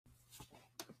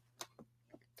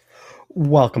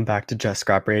Welcome back to Just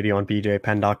Scrap Radio on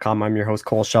BJPenn.com. I'm your host,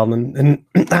 Cole Sheldon. And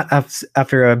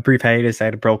after a brief hiatus, I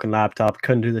had a broken laptop,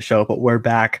 couldn't do the show, but we're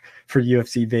back for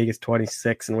UFC Vegas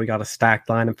 26, and we got a stacked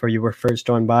lineup for you. We're first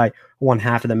joined by one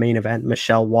half of the main event,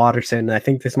 Michelle Waterson. I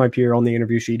think this might be her only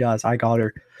interview she does. I got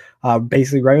her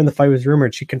basically right when the fight was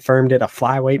rumored. She confirmed it, a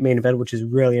flyweight main event, which is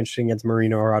really interesting against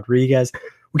Marina Rodriguez.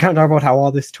 We kind of talk about how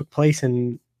all this took place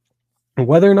and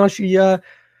whether or not she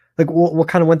what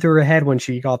kind of went through her head when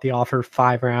she got the offer,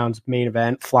 5 rounds, main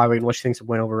event, flyweight, and what she thinks a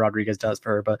win over Rodriguez does for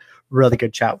her. But really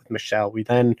good chat with Michelle. We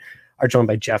then are joined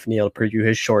by Jeff Neal to preview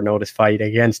his short notice fight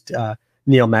against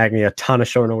Neil Magny. A ton of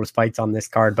short notice fights on this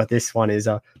card, but this one is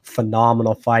a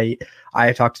phenomenal fight.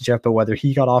 I talked to Jeff about whether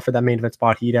he got offered that main event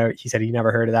spot. He said he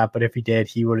never heard of that, but if he did,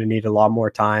 he would have needed a lot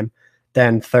more time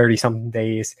than 30-something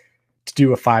days to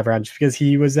do a 5 rounds because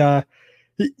he was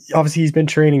obviously he's been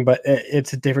training, but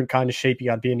it's a different kind of shape you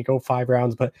got to be in to go 5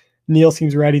 rounds. But Neil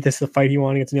seems ready. This is a fight he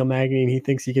won against Neil Magny, and he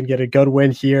thinks he can get a good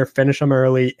win here, finish him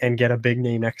early, and get a big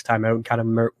name next time out and kind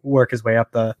of work his way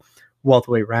up the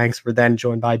welterweight ranks. We're then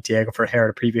joined by Diego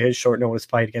Ferreira to preview his short notice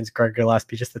fight against Greg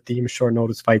Gillespie. Just the theme of short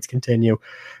notice fights continue.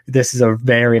 This is a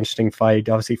very interesting fight.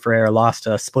 Obviously, Ferreira lost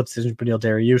a split decision to Beneil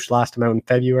Dariush, last time out in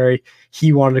February.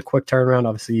 He wanted a quick turnaround.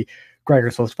 Obviously, Gregor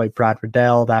was supposed to fight Brad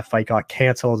Riddell. That fight got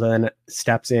canceled, and then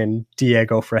steps in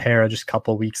Diego Ferreira just a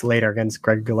couple of weeks later against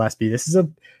Greg Gillespie. This is a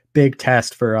big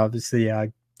test for, obviously,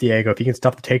 Diego. If he can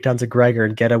stuff the takedowns of Gregor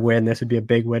and get a win, this would be a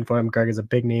big win for him. Gregor's a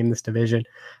big name in this division,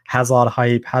 has a lot of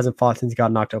hype, hasn't fought since he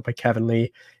got knocked out by Kevin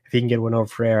Lee. If he can get a win over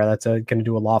Ferreira, that's going to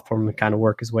do a lot for him and kind of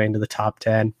work his way into the top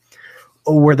 10.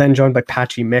 We're then joined by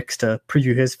Patchy Mix to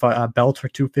preview his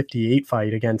Bellator 258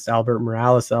 fight against Albert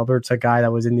Morales. Albert's a guy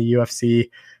that was in the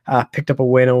UFC, picked up a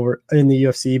win over in the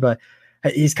UFC, but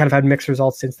he's kind of had mixed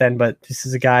results since then. But this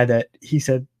is a guy that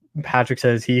Patrick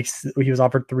says he was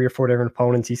offered 3 or 4 different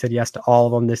opponents. He said yes to all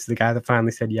of them. This is the guy that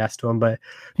finally said yes to him. But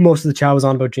most of the chat was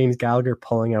on about James Gallagher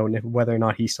pulling out and whether or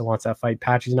not he still wants that fight.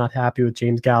 Patchy's not happy with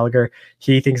James Gallagher.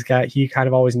 He kind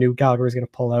of always knew Gallagher was going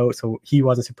to pull out, so he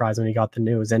wasn't surprised when he got the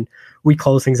news. And we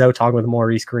close things out talking with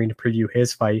Maurice Green to preview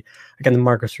his fight against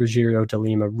Marcos Rogerio de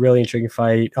Lima. Really intriguing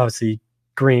fight. Obviously,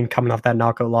 Green coming off that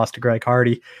knockout loss to Greg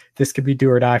Hardy. This could be do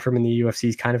or die for him in the UFC.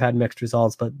 He's kind of had mixed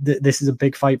results, but this is a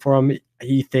big fight for him.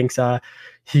 He thinks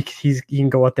he can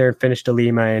go out there and finish De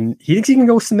Lima, and he thinks he can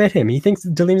go submit him. He thinks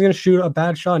De Lima's going to shoot a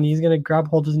bad shot, and he's going to grab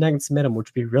hold of his neck and submit him, which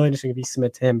would be really interesting if he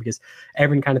submits him, because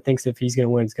everyone kind of thinks if he's going to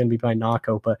win, it's going to be by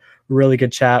knockout. But really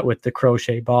good chat with the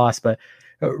Crochet boss, but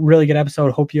a really good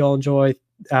episode. Hope you all enjoy.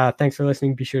 Thanks for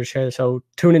listening. Be sure to share. So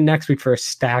tune in next week for a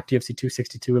stacked UFC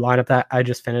 262 lineup that I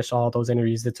just finished all those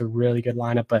interviews. It's a really good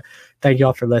lineup, but thank you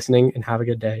all for listening and have a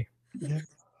good day. Yeah.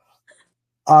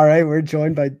 All right. We're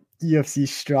joined by UFC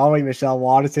strawweight Michelle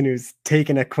Waterson, who's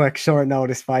taking a quick short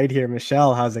notice fight here.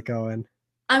 Michelle, how's it going?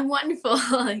 I'm wonderful.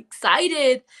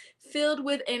 Excited, filled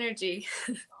with energy.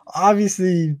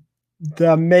 Obviously,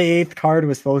 the May 8th card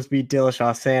was supposed to be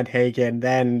Dillashaw Sandhagen.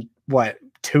 Then what?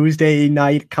 Tuesday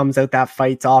night comes out, that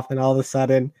fight's off, and all of a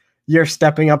sudden you're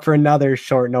stepping up for another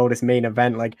short notice main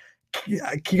event. Like, can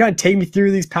you kind of take me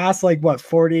through these past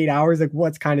 48 hours? Like,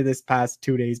 what's kind of this past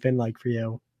 2 days been like for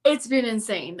you? It's been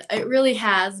insane. It really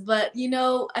has. But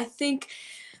I think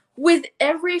with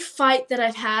every fight that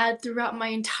I've had throughout my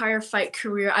entire fight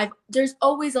career, there's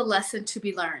always a lesson to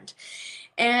be learned.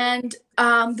 And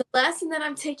the lesson that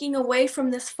I'm taking away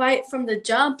from this fight from the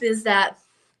jump is that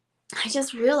I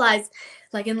just realized,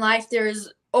 in life, there's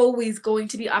always going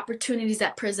to be opportunities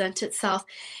that present itself.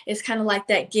 It's kind of like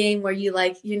that game where you're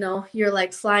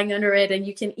flying under it and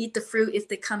you can eat the fruit if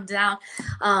they come down.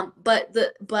 But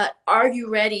are you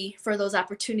ready for those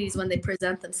opportunities when they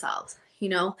present themselves?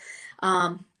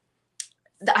 I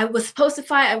was supposed to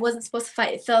fight. I wasn't supposed to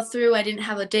fight. It fell through. I didn't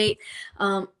have a date.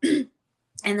 And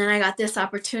then I got this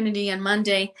opportunity on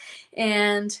Monday,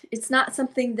 and it's not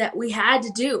something that we had to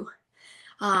do.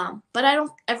 But I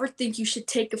don't ever think you should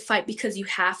take a fight because you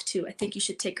have to. I think you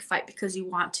should take a fight because you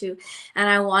want to. And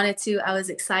I wanted to. I was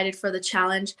excited for the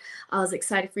challenge. I was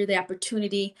excited for the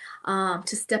opportunity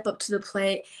to step up to the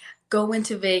plate, go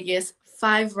into Vegas,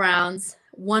 5 rounds,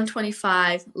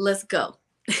 125. Let's go.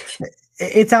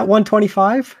 It's at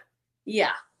 125?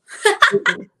 Yeah.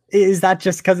 Is that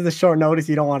just because of the short notice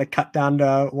you don't want to cut down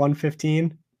to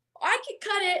 115? I could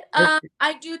cut it.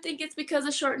 I do think it's because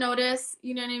of short notice.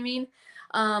 You know what I mean?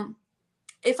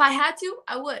 If I had to,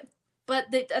 I would, but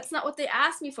that's not what they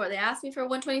asked me for. They asked me for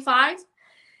 125,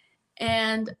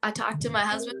 and I talked to my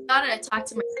husband about it. I talked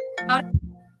to my son about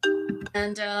it,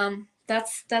 and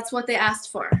that's what they asked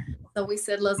for. So we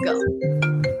said, let's go.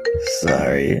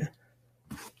 Sorry.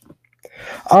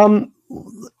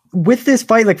 With this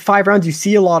fight, like 5 rounds, you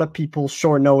see a lot of people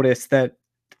short notice that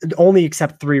only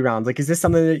accept 3 rounds. Like, is this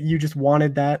something that you just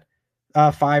wanted that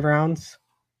 5 rounds?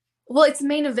 Well, it's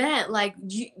main event. Like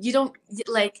you don't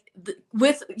like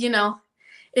with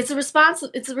it's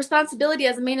a responsibility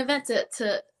as a main event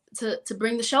to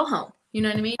bring the show home. You know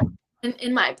what I mean?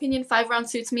 In my opinion, 5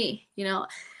 rounds suits me.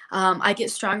 I get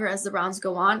stronger as the rounds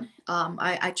go on.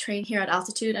 I train here at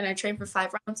altitude and I train for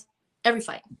 5 rounds every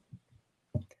fight.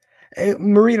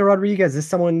 Marina Rodriguez, is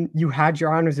someone you had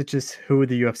your on, or is it just who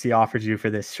the UFC offered you for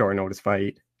this short notice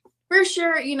fight? For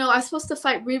sure, I was supposed to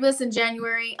fight Ribas in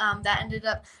January. That ended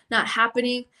up not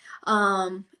happening.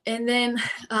 And then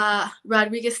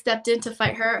Rodriguez stepped in to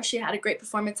fight her. She had a great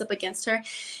performance up against her.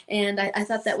 And I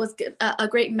thought that was a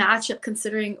great matchup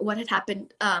considering what had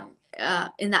happened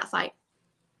in that fight.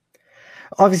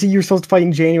 Obviously, you were supposed to fight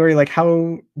in January. Like,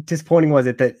 how disappointing was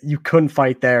it that you couldn't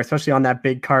fight there, especially on that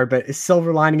big card? But a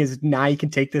silver lining is now you can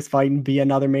take this fight and be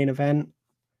another main event.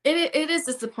 It is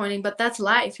disappointing, but that's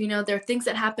life. There are things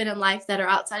that happen in life that are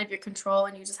outside of your control,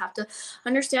 and you just have to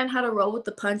understand how to roll with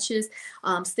the punches,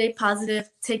 stay positive,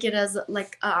 take it as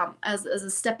as a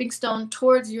stepping stone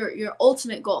towards your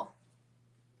ultimate goal.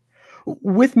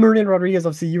 With Marina Rodriguez,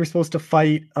 obviously, you were supposed to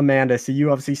fight Amanda, so you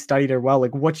obviously studied her well.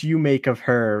 Like, what do you make of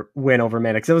her win over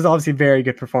Amanda? Because it was obviously a very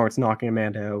good performance, knocking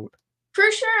Amanda out.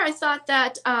 For sure, I thought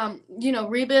that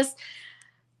Ribas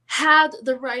had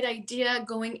the right idea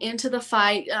going into the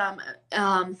fight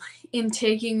in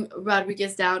taking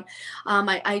Rodriguez down.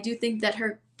 I do think that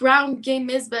her ground game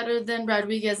is better than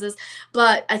Rodriguez's,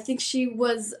 but I think she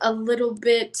was a little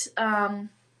bit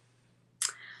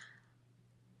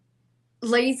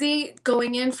lazy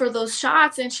going in for those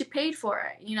shots, and she paid for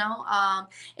it,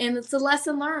 and it's a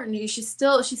lesson learned. She's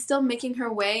still making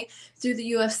her way through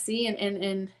the UFC,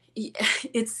 and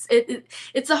it's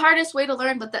the hardest way to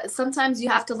learn, but that sometimes you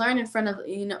have to learn in front of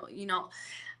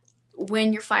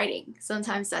when you're fighting.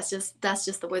 Sometimes that's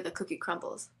just the way the cookie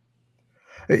crumbles.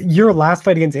 Your last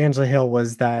fight against Angela Hill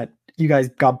was that you guys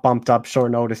got bumped up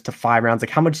short notice to 5 rounds. Like,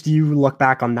 how much do you look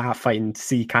back on that fight and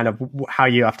see kind of how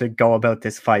you have to go about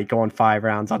this fight, going 5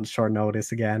 rounds on short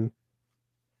notice again?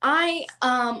 I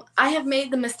have made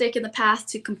the mistake in the past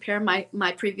to compare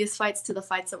my previous fights to the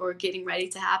fights that were getting ready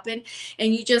to happen,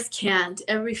 and you just can't.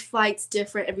 Every fight's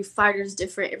different, every fighter's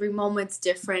different, every moment's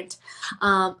different.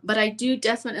 But I do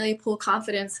definitely pull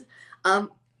confidence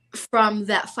from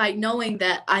that fight, knowing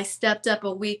that I stepped up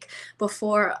a week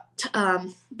before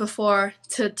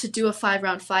to do a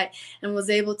 5-round fight and was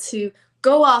able to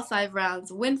go all 5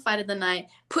 rounds, win fight of the night,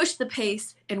 push the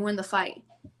pace, and win the fight.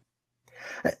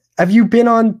 Have you been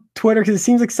on Twitter? Because it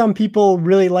seems like some people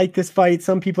really like this fight.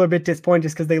 Some people are a bit disappointed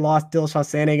just because they lost Dillashaw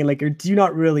Sandhagen. Like, do you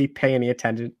not really pay any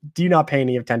attention? Do you not pay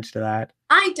any attention to that?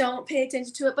 I don't pay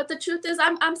attention to it, but the truth is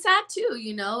I'm sad too,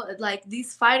 like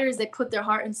these fighters, they put their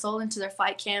heart and soul into their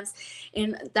fight camps,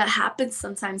 and that happens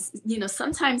sometimes.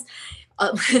 Sometimes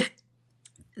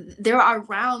there are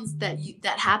rounds that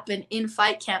happen in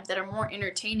fight camp that are more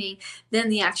entertaining than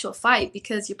the actual fight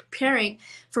because you're preparing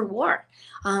for war.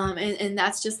 And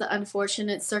that's just the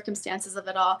unfortunate circumstances of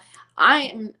it all. I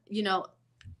am,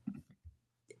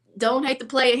 don't hate the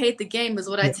play, hate the game is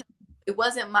what I tell you. It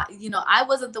wasn't I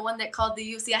wasn't the one that called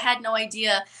the UFC. I had no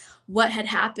idea what had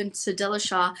happened to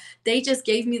Dillashaw. They just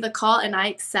gave me the call and I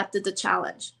accepted the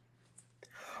challenge.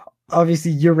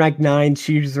 Obviously, you're ranked 9,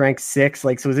 she's ranked 6.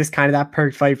 Like, so is this kind of that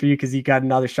perfect fight for you because you got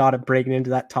another shot at breaking into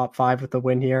that top 5 with the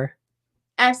win here?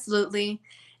 Absolutely.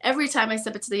 Every time I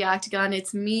step into the octagon,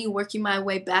 it's me working my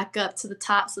way back up to the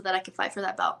top so that I can fight for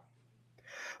that belt.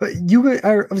 You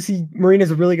are obviously, Marina's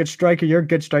a really good striker. You're a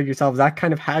good striker yourself. Is that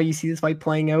kind of how you see this fight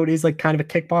playing out? Is like kind of a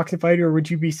kickboxing fight, or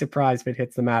would you be surprised if it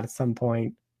hits the mat at some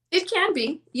point? It can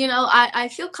be. I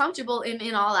feel comfortable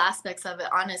in all aspects of it,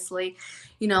 honestly.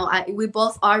 We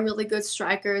both are really good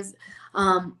strikers.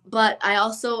 But I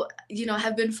also,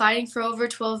 have been fighting for over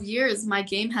 12 years. My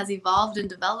game has evolved and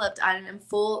developed. I'm a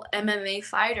full MMA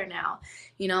fighter now.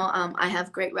 I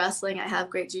have great wrestling. I have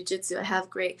great jiu-jitsu. I have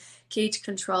great cage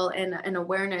control and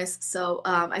awareness. So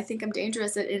I think I'm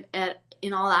dangerous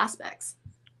in all aspects.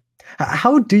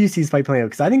 How do you see this fight playing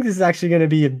out? Because I think this is actually going to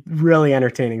be a really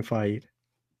entertaining fight.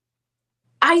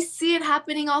 I see it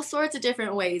happening all sorts of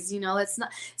different ways.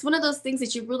 It's one of those things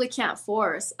that you really can't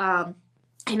force. And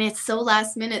it's so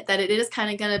last minute that it is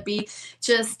kind of going to be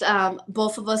just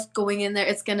both of us going in there.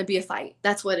 It's going to be a fight.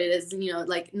 That's what it is.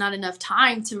 Like not enough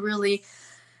time to really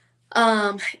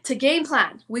to game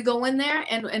plan. We go in there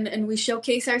and we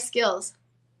showcase our skills.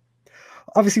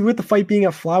 Obviously, with the fight being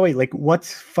at flyweight, like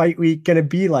what's fight week going to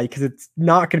be like? Because it's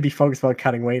not going to be focused on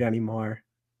cutting weight anymore.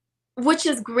 which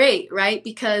is great, right?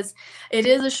 Because it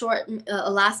is a short, a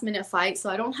last minute fight, so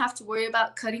I don't have to worry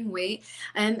about cutting weight,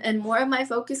 and more of my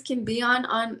focus can be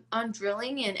on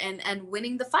drilling and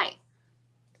winning the fight.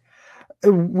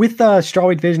 With the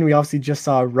strawweight division, we obviously just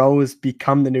saw Rose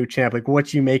become the new champ. Like,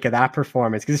 what you make of that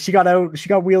performance? Because she got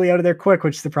wheelie out of there quick,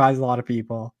 which surprised a lot of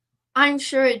people. I'm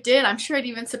sure it did. I'm sure it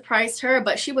even surprised her,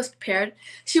 but she was prepared.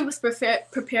 She was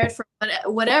prepared for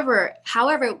whatever,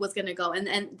 however it was going to go,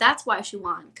 and that's why she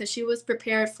won, because she was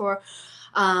prepared for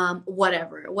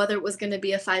whatever, whether it was going to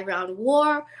be a 5 round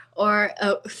war or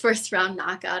a first round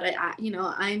knockout.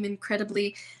 I'm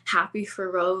incredibly happy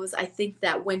for Rose. I think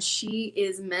that when she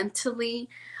is mentally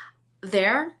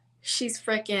there, she's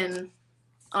freaking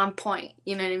on point.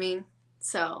 You know what I mean?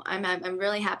 So I'm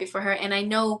really happy for her, and I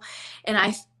know, and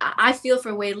I feel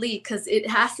for Weili, because it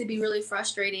has to be really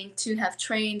frustrating to have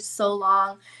trained so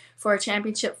long for a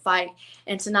championship fight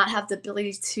and to not have the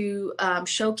ability to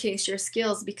showcase your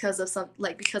skills because of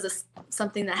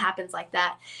something that happens like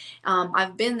that.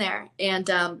 I've been there,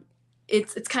 and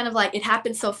it's kind of like it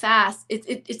happens so fast.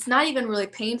 It's not even really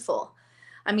painful.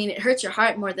 I mean, it hurts your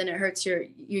heart more than it hurts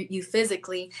you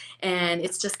physically, and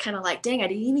it's just kind of like, dang, I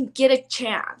didn't even get a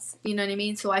chance. You know what I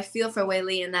mean? So I feel for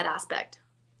Weili in that aspect.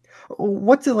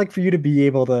 What's it like for you to be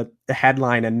able to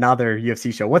headline another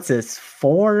UFC show? What's this,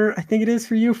 4? I think it is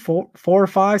for you, four or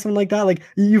five, something like that. Like,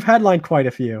 you've headlined quite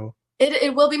a few.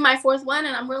 It will be my fourth one,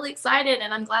 and I'm really excited,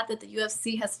 and I'm glad that the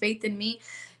UFC has faith in me,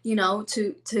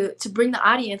 to bring the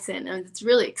audience in, and it's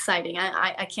really exciting.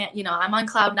 I can't, I'm on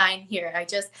cloud nine here. I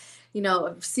just,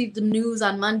 received the news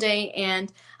on Monday,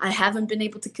 and I haven't been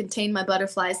able to contain my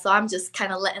butterflies, so I'm just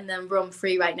kind of letting them roam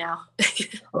free right now.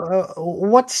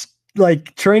 What's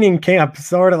like training camp,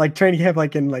 sort of like training camp,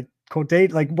 like in like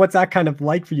Côte, like what's that kind of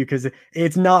like for you? Because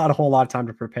it's not a whole lot of time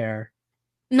to prepare.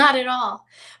 Not at all,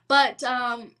 but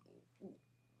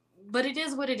it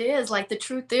is what it is. Like, the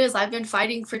truth is, I've been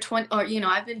fighting for 20, or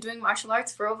I've been doing martial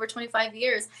arts for over 25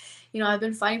 years. I've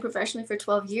been fighting professionally for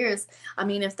 12 years. I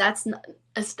mean, if that's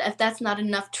not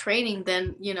enough training,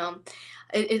 then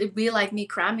it'd be like me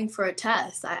cramming for a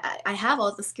test. I have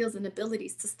all the skills and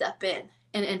abilities to step in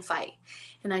and fight,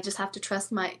 and I just have to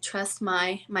trust my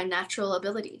natural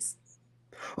abilities.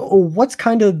 What's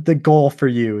kind of the goal for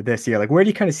you this year? Like, where do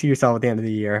you kind of see yourself at the end of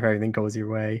the year if everything goes your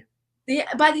way?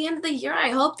 By the end of the year, I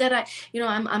hope that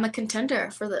I'm a contender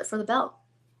for the belt.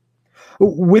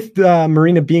 With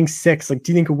Marina being 6, like,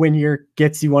 do you think a win here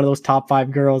gets you one of those top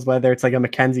 5 girls, whether it's like a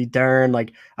Mackenzie Dern,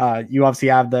 like you obviously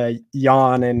have the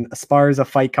Jan and Esparza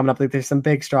fight coming up, like there's some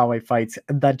big strawweight fights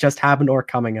that just happened or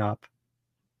coming up.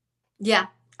 Yeah,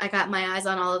 I got my eyes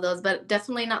on all of those, but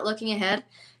definitely not looking ahead.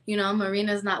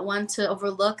 Marina's not one to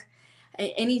overlook.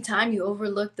 Anytime you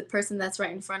overlook the person that's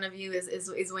right in front of you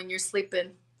is when you're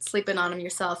sleeping on them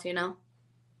yourself.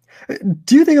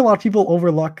 Do you think a lot of people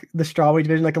overlook the strawweight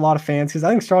division, like a lot of fans? Because I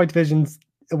think strawweight division's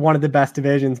one of the best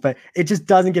divisions, but it just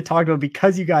doesn't get talked about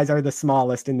because you guys are the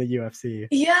smallest in the UFC.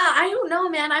 Yeah, I don't know,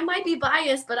 man. I might be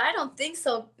biased, but I don't think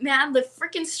so, man. The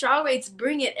freaking strawweights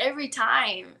bring it every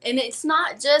time, and it's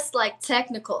not just like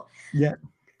technical. Yeah.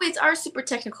 Weights are super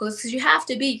technical because you have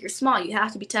to be. You're small. You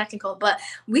have to be technical. But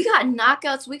we got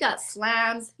knockouts. We got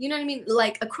slams. You know what I mean?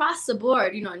 Like, across the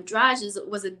board. Andrade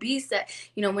was a beast. That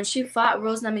when she fought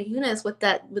Rose Namajunas with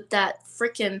that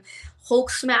freaking Hulk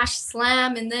smash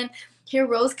slam, and then here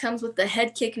Rose comes with the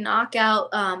head kick knockout.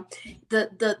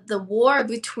 The war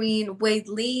between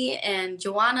Weili and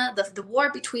Joanna. The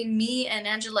war between me and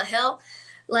Angela Hill.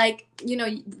 Like,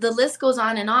 the list goes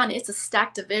on and on. It's a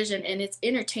stacked division, and it's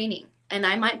entertaining. And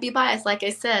I might be biased, like I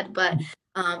said, but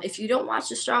if you don't watch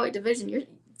the strawweight division,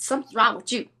 something's wrong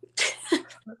with you.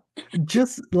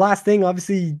 Just last thing,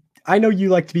 obviously, I know you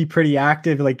like to be pretty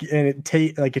active, like, and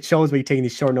it shows when you're taking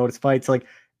these short notice fights. Like,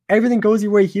 everything goes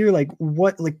your way here. Like,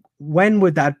 when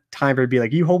would that time be?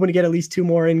 Like, are you hoping to get at least 2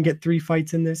 more and get 3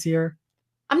 fights in this year?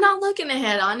 I'm not looking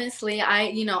ahead, honestly.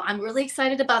 I'm really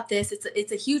excited about this.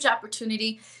 It's a huge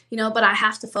opportunity, but I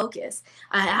have to focus.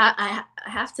 I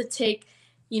have to take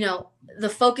the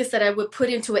focus that I would put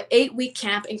into an 8-week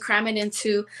camp and cram it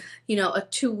into, a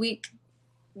 2-week,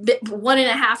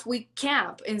 1.5-week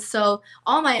camp. And so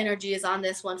all my energy is on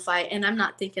this one fight, and I'm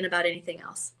not thinking about anything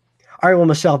else. All right. Well,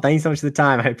 Michelle, thank you so much for the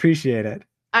time. I appreciate it.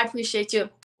 I appreciate you.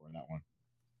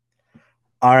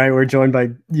 All right. We're joined by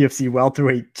UFC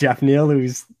welterweight Geoff Neal,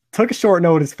 who's took a short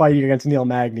notice fighting against Neil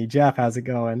Magny. Geoff, how's it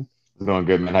going? It's going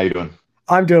good, man. How you doing?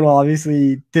 I'm doing well.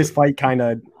 Obviously, this fight kind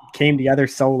of came together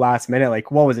so last minute.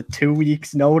 Like, what was it, 2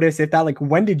 weeks notice? If that, like,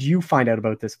 when did you find out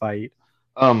about this fight?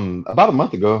 About a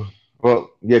month ago.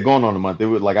 Well, yeah, going on a month. It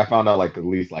was like I found out like at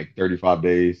least like 35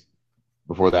 days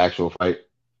before the actual fight.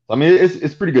 I mean,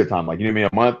 it's pretty good time. Like, you know what I mean?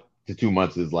 A month to 2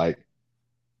 months is like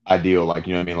ideal. Like,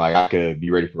 you know what I mean? Like, I could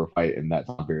be ready for a fight in that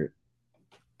time period.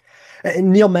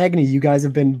 And Neil Magny, you guys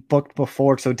have been booked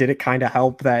before, so did it kind of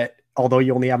help that although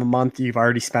you only have a month, you've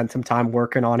already spent some time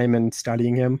working on him and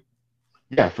studying him?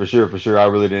 Yeah, for sure, for sure. I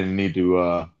really didn't need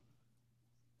to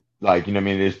like, you know what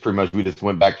I mean? It's pretty much we just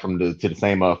went back from the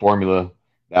same formula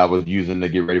that I was using to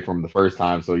get ready for him the first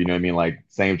time. So, you know what I mean? Like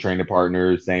same training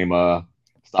partners, same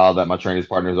style that my training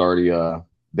partners already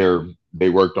they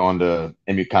worked on to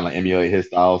kind of emulate his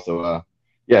style. So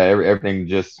yeah, everything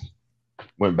just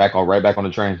went back on right back on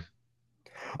the train.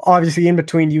 Obviously, in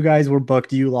between, you guys were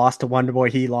booked. You lost to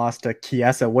Wonderboy. He lost to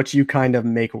Chiesa. What you kind of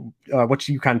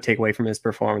take away from his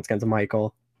performance against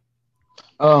Michael?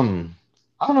 I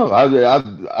don't know.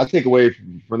 I take away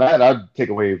from that. I'd take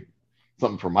away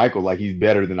something from Michael. Like he's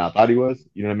better than I thought he was.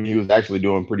 You know what I mean? He was actually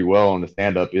doing pretty well on the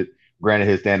stand up. It granted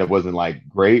his stand up wasn't like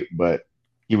great, but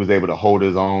he was able to hold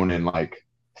his own and like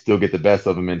still get the best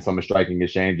of him in some striking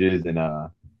exchanges. And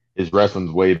his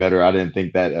wrestling's way better. I didn't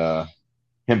think that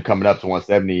him coming up to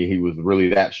 170, he was really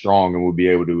that strong and would be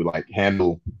able to like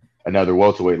handle another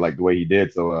welterweight like the way he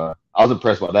did. So I was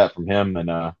impressed by that from him. And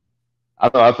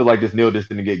I feel like this Neil just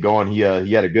didn't get going. He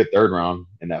had a good third round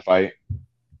in that fight,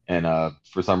 and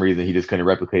for some reason he just couldn't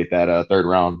replicate that third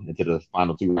round into the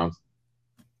final 2 rounds.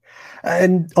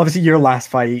 And obviously, your last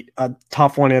fight, a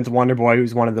tough one against Wonderboy,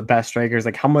 who's one of the best strikers.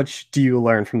 Like, how much do you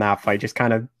learn from that fight? Just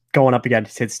kind of going up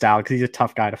against his style because he's a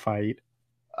tough guy to fight.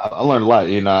 I learned a lot.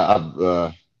 You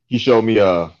know, he showed me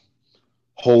a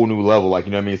whole new level. Like,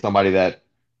 you know what I mean? Somebody that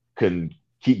can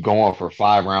keep going for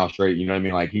 5 rounds straight. You know what I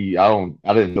mean? Like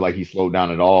I didn't feel like he slowed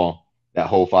down at all that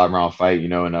whole 5 round fight, you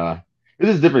know, and it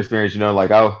was a different experience, you know,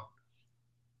 like I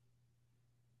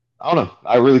don't know.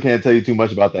 I really can't tell you too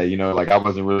much about that, you know, like I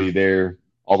wasn't really there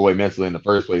all the way mentally in the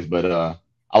first place, but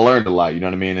I learned a lot, you know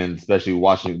what I mean? And especially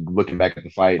looking back at the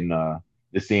fight and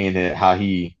just seeing how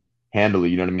he handled it,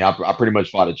 you know what I mean? I pretty much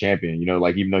fought a champion, you know,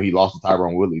 like even though he lost to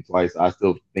Tyron Woodley twice, I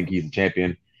still think he's a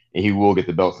champion and he will get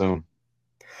the belt soon.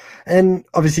 And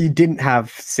obviously, you didn't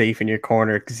have Safe in your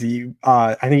corner because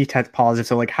I think he tested positive.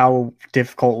 So, like, how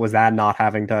difficult was that not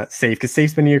having to Safe? Because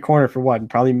Safe's been in your corner for what,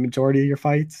 probably majority of your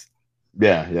fights?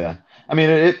 Yeah, yeah. I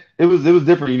mean, it was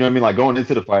different. You know what I mean? Like going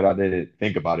into the fight, I didn't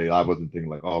think about it. I wasn't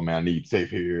thinking like, oh man, I need Safe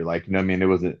here. Like, you know what I mean? It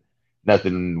wasn't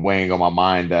nothing weighing on my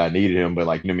mind that I needed him. But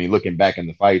like, you know what I mean? Looking back in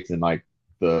the fights and like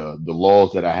the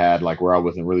lulls that I had, like where I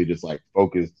wasn't really just like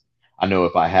focused. I know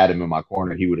if I had him in my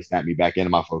corner, he would have snapped me back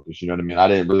into my focus. You know what I mean? I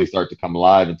didn't really start to come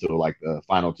alive until like the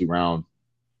final 2 rounds.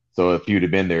 So if you'd have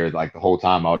been there like the whole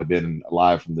time, I would have been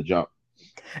alive from the jump.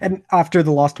 And after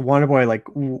the loss to Wonderboy, like,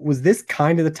 was this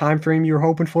kind of the time frame you were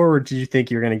hoping for, or did you think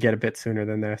you were going to get a bit sooner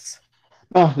than this?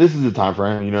 No, this is the time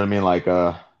frame. You know what I mean? Like,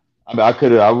 I mean,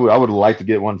 I would have liked to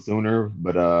get one sooner,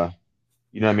 but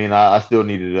you know what I mean? I still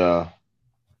needed to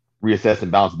reassess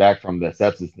and bounce back from the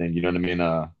sepsis thing. You know what I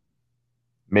mean?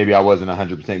 Maybe I wasn't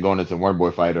 100% going into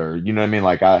Wonderboy fight, or you know what I mean?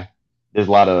 Like, there's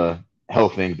a lot of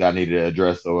health things that I needed to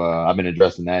address, so I've been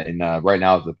addressing that, and right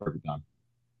now is the perfect time.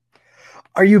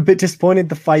 Are you a bit disappointed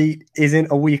the fight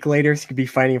isn't a week later, so you could be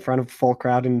fighting in front of a full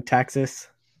crowd in Texas?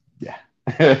 Yeah.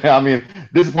 I mean,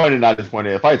 disappointed, not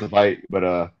disappointed. A fight's a fight, but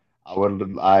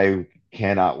I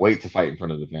cannot wait to fight in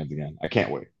front of the fans again. I can't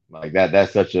wait. Like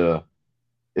that's such a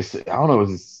I don't know,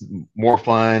 it's more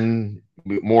fun,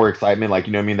 more excitement. Like,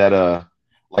 you know what I mean? That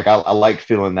like I like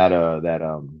feeling that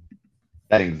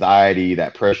anxiety,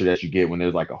 that pressure that you get when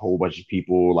there's like a whole bunch of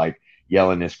people like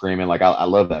yelling and screaming. Like I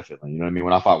love that feeling. You know what I mean?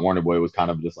 When I fought Wonderboy, it was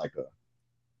kind of just like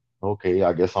okay,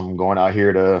 I guess I'm going out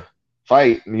here to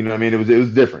fight. You know what I mean? It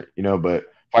was different, you know, but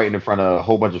fighting in front of a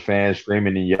whole bunch of fans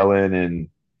screaming and yelling and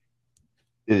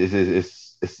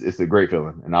it's a great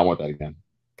feeling, and I want that again.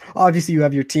 Obviously, you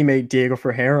have your teammate Diego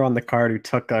Ferreira on the card who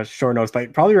took a short notice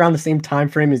fight, probably around the same time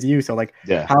frame as you. So, like,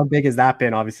 yeah, how big has that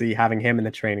been? Obviously, having him in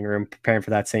the training room preparing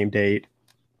for that same date.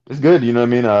 it's good. You know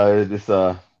what I mean? This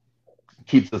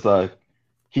keeps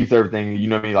everything. You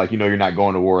know what I mean? Like, you know, you're not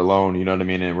going to war alone. You know what I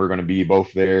mean? And we're going to be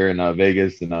both there in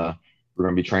Vegas, and we're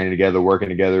going to be training together, working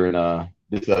together, and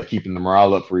just keeping the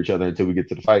morale up for each other until we get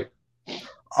to the fight.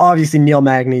 Obviously, Neil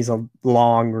Magny's a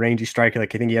long, rangy striker.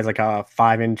 Like, I think he has like a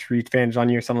 5-inch reach advantage on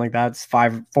you or something like that. It's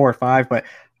 4 or 5. But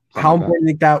how important do you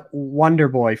think that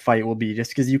Wonderboy fight will be?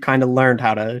 Just because you kind of learned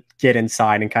how to get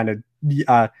inside and kind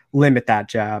of limit that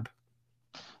jab.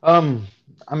 I mean,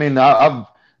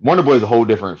 Wonderboy is a whole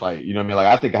different fight. You know what I mean? Like,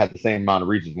 I think I had the same amount of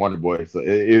reach as Wonderboy. So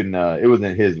it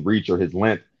wasn't his reach or his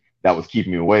length that was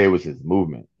keeping me away. It was his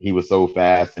movement. He was so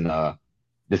fast and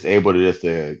just able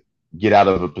to get out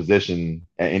of a position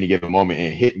at any given moment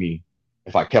and hit me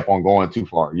if I kept on going too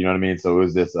far. You know what I mean? So it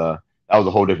was this that was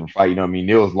a whole different fight. You know what I mean?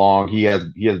 Neil's long. He has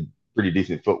pretty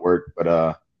decent footwork, but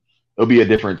it'll be a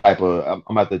different type of. I'm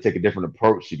gonna have to take a different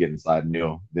approach to get inside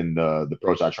Neil than the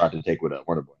approach I tried to take with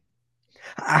Wonderboy.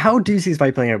 How do you see his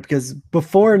fight playing out? Because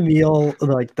before Neil,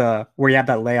 like the where he had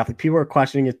that layoff, like people were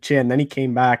questioning his chin. Then he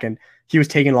came back and he was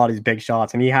taking a lot of these big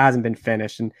shots, and he hasn't been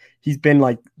finished. And he's been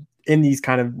like in these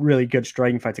kind of really good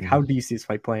striking fights. Like, how do you see his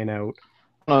fight playing out?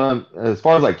 As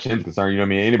far as like chin's concerned, you know what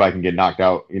I mean? Anybody can get knocked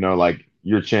out. You know, like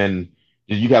your chin,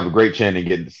 you have a great chin and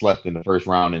get slept in the first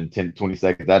round in 10, 20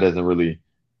 seconds. That doesn't really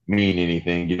mean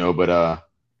anything, you know. But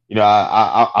you know,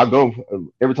 I go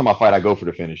every time I fight, I go for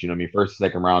the finish. You know what I mean? First,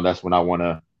 second round, that's when I want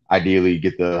to ideally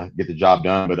get the job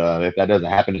done. But if that doesn't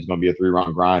happen, it's going to be a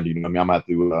 3-round grind. You know what I mean? I'm going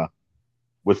to have to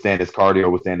withstand his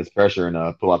cardio, withstand his pressure,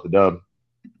 and pull out the dub.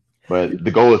 But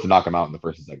the goal is to knock him out in the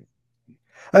first and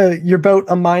second. You're about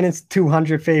a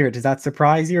 -200 favorite. Does that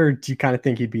surprise you, or do you kind of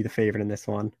think you'd be the favorite in this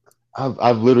one?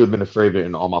 I've literally been a favorite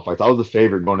in all my fights. I was a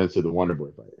favorite going into the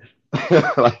Wonderboy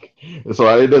fight. Like,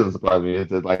 so it doesn't surprise me.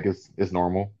 It's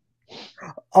normal.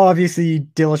 Obviously,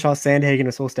 Dillashaw Sandhagen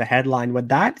was supposed to headline. When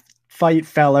that fight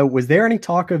fell out, was there any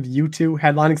talk of you two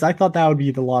headlining? Because I thought that would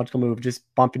be the logical move, just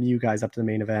bumping you guys up to the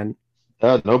main event.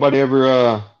 Nobody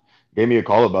ever gave me a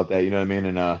call about that. You know what I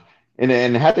mean?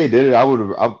 And had they did it, I would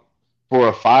have for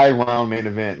a 5-round main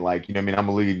event. Like, you know what I mean? I'm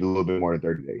gonna lead a little bit more than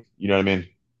 30 days. You know what I mean?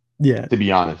 Yeah. To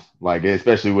be honest, like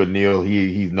especially with Neil,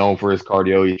 he's known for his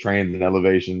cardio. He trains in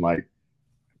elevation. Like,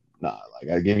 nah,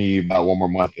 like give me about 1 more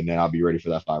month and then I'll be ready for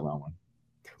that 5-round one.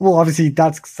 Well, obviously,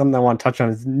 that's something I want to touch on.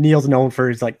 Is Neil's known for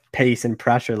his like pace and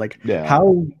pressure. Like, Yeah.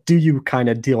 how do you kind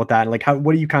of deal with that? Like,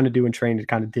 what do you kind of do in training to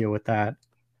kind of deal with that?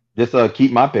 Just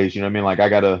keep my pace. You know what I mean? Like I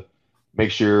gotta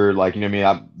make sure, like, you know what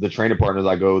I mean. The training partners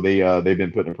I go, they've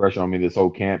been putting pressure on me this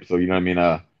whole camp. So you know what I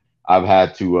mean. I've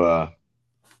had to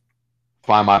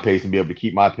find my pace and be able to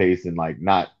keep my pace and like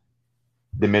not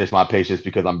diminish my pace just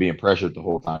because I'm being pressured the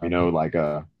whole time. You know, like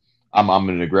I'm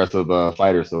an aggressive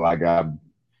fighter, so I've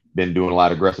been doing a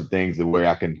lot of aggressive things the way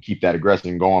I can keep that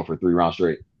aggression going for 3 rounds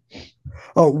straight.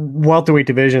 Oh, welterweight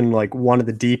division, like one of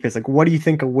the deepest. Like, what do you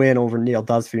think a win over Neil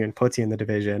does for you and puts you in the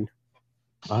division?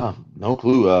 No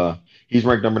clue. He's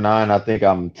ranked number 9. I think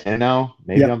I'm 10 now.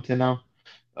 Maybe I'm 10 now.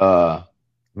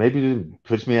 Maybe it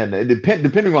puts me at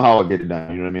depending on how I get it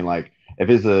done. You know what I mean? Like if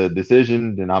it's a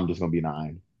decision, then I'm just gonna be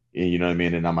 9. You know what I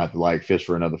mean? And I'm gonna have to like fish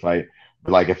for another fight.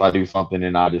 But like if I do something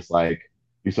and I just like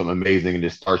do something amazing and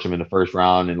just starch him in the first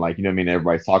round and like, you know what I mean,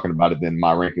 everybody's talking about it, then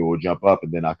my ranking will jump up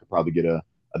and then I could probably get a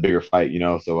bigger fight, you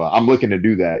know. So I'm looking to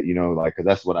do that, you know, like because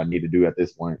that's what I need to do at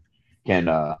this point.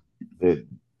 I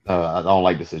don't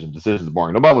like decisions. Decisions are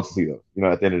boring. Nobody wants to see those, you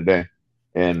know, at the end of the day.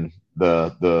 And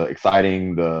the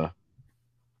exciting, the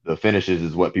finishes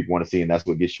is what people want to see, and that's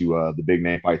what gets you the big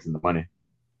name fights and the money.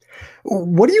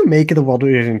 What do you make of the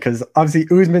welterweight division? Because obviously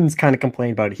Usman's kind of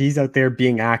complained about it. He's out there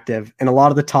being active, and a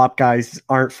lot of the top guys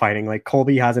aren't fighting. Like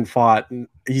Colby hasn't fought.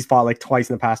 He's fought like twice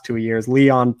in the past 2 years.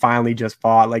 Leon finally just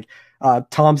fought. Like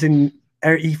Thompson,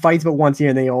 he fights but once a year,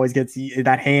 and then he always gets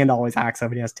that hand always acts up,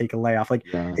 and he has to take a layoff. Like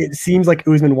It seems like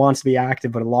Usman wants to be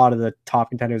active, but a lot of the top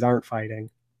contenders aren't fighting.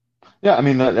 Yeah, I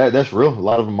mean that's real. A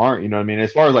lot of them aren't. You know what I mean?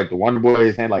 As far as like the Wonder Boy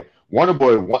is saying, like Wonder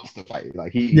Boy wants to fight.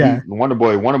 Like Wonder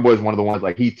Boy is one of the ones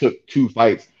like he took 2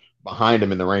 fights behind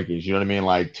him in the rankings. You know what I mean?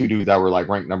 Like 2 dudes that were like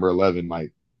ranked number 11.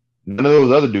 Like none of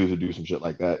those other dudes would do some shit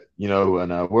like that. You know,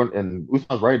 and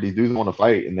Usman's right. These dudes want to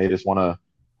fight and they just want to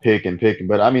pick.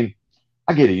 But I mean,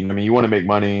 I get it. You know what I mean? You want to make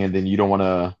money and then you don't want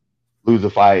to lose a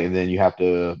fight and then you have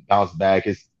to bounce back.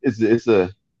 It's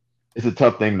a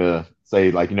tough thing to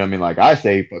say, like, you know what I mean? Like I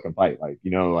say fucking fight. Like,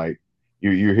 you know, like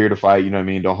you're here to fight, you know what I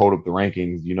mean? Don't hold up the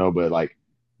rankings, you know, but like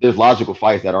there's logical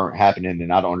fights that aren't happening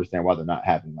and I don't understand why they're not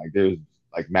happening. Like there's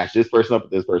like match this person up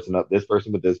with this person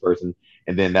with this person,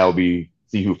 and then that will be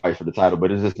see who fights for the title.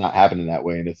 But it's just not happening that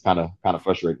way and it's kind of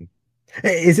frustrating.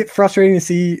 Is it frustrating to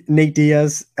see Nate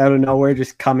Diaz out of nowhere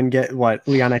just come and get what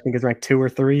Leon I think is ranked 2 or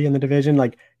 3 in the division?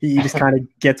 Like he just kind of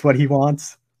gets what he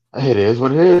wants. It is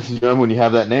what it is. You know, when you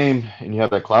have that name and you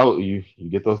have that clout, you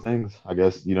get those things. I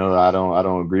guess, you know, I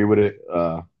don't agree with it,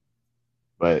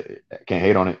 but I can't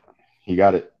hate on it. He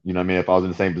got it. You know what I mean? If I was in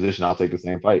the same position, I'll take the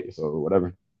same fight. So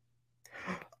whatever.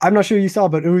 I'm not sure you saw,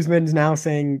 but Usman's now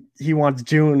saying he wants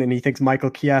June and he thinks Michael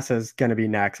Chiesa is going to be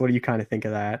next. What do you kind of think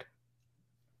of that?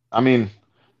 I mean,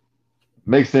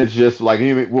 makes sense. Just like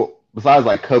besides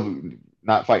like Kobe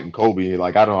not fighting Kobe,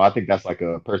 like I think that's like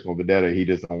a personal vendetta. He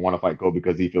just don't want to fight Kobe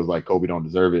because he feels like Kobe don't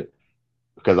deserve it.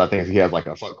 Because I think he has like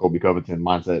a fuck Kobe Covington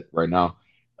mindset right now.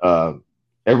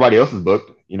 Everybody else is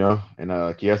booked, you know, and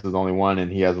Chiesa's the only one,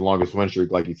 and he has the longest win streak,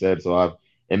 like he said. So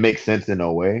it makes sense in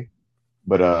a way.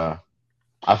 but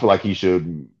I feel like he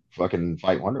should fucking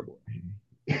fight Wonder Boy.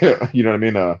 You know what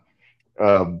I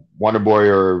mean? Wonder Boy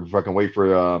or fucking wait for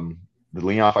the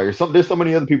Leon fight or something. There's so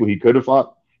many other people he could have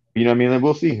fought. You know what I mean? And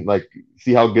we'll see. Like,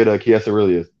 see how good Chiesa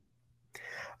really is.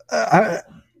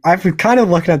 I've been kind of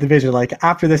looking at the division. Like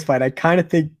after this fight, I kind of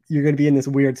think you're going to be in this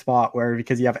weird spot where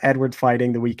because you have Edwards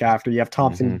fighting the week after, you have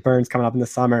Thompson Burns coming up in the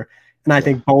summer, and I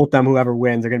think both them, whoever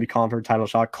wins, are going to be calling for a title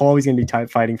shot. Colby's going to be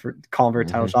fighting for calling for a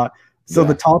title shot. So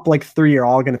the top like three are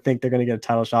all going to think they're going to get a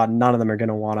title shot, and none of them are going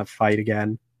to want to fight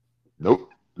again.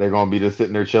 Nope, they're going to be just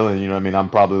sitting there chilling. You know what I mean? I'm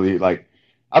probably like,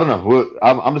 I don't know.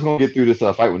 I'm just going to get through this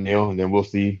fight with Neil, and then we'll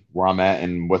see where I'm at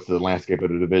and what's the landscape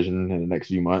of the division in the next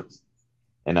few months,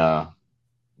 and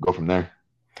go from there.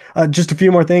 Just a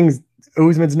few more things.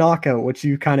 Usman's knockout, what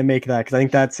you kind of make of that? Because I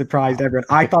think that surprised everyone.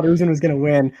 I thought Usman was going to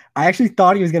win. I actually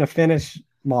thought he was going to finish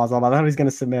Mazlov. I thought he was going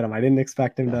to submit him. I didn't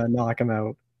expect him to knock him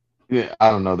out. Yeah,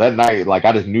 I don't know. That night, like,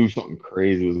 I just knew something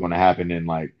crazy was going to happen, and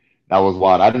like that was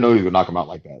wild. I didn't know he was going to knock him out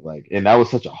like that. Like, and that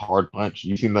was such a hard punch.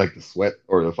 You seen like the sweat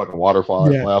or the fucking waterfall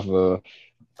off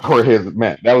or his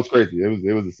man. That was crazy.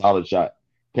 It was a solid shot.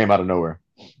 Came out of nowhere.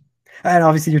 And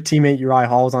obviously, your teammate Uriah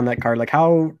Hall was on that card. Like,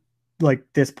 how like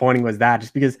disappointing was that?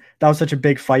 Just because that was such a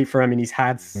big fight for him, and he's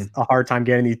had a hard time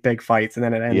getting these big fights, and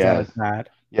then it ends out as that.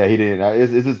 Yeah, he didn't.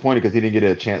 It's disappointing because he didn't get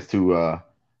a chance to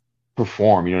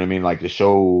perform. You know what I mean? Like to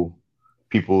show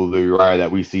people the Uriah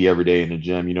that we see every day in the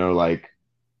gym. You know, like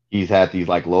he's had these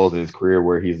like lulls in his career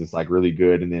where he's just like really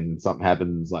good, and then something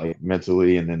happens like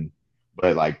mentally, and then.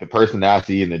 But like the person that I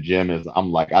see in the gym is,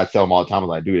 I'm like, I tell him all the time, I'm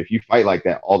like, dude, if you fight like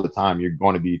that all the time, you're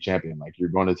going to be a champion. Like you're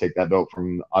going to take that belt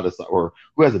from Adesanya, or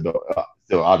who has a belt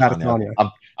still? Adesanya.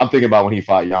 I'm thinking about when he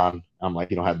fought Jan. I'm like,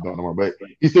 he don't have the belt no more, but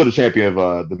he's still the champion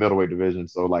of the middleweight division.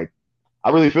 So like, I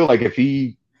really feel like if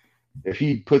he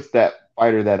puts that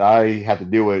fighter that I have to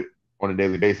deal with on a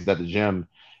daily basis at the gym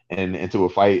and into a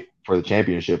fight for the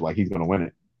championship, like he's going to win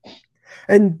it.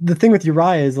 And the thing with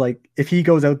Uriah is like, if he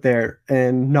goes out there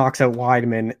and knocks out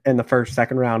Weidman in the first,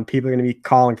 second round, people are going to be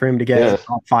calling for him to get a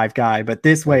top 5 guy. But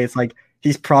this way, it's like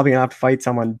he's probably going to have to fight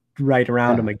someone right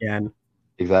around him again.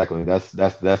 Exactly. That's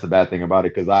the bad thing about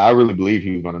it, because I really believe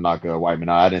he was going to knock Weidman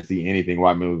out. I didn't see anything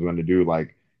Weidman was going to do.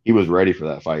 Like he was ready for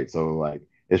that fight. So like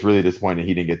it's really disappointing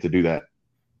he didn't get to do that.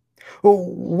 Well,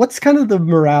 what's kind of the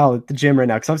morale at the gym right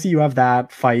now? Because obviously you have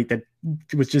that fight that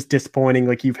was just disappointing.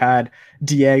 Like you've had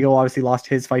Diego obviously lost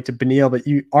his fight to Beneil, but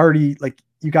you already like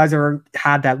you guys are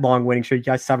had that long winning streak.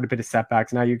 You guys suffered a bit of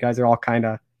setbacks. Now you guys are all kind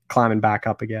of climbing back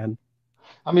up again.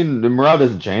 I mean, the morale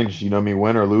doesn't change. You know what I mean?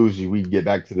 Win or lose, we get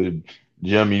back to the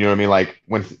gym. You know what I mean? Like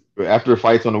after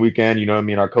fights on the weekend, you know what I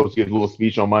mean? Our coach gives a little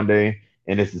speech on Monday,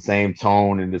 and it's the same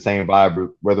tone and the same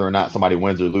vibe, whether or not somebody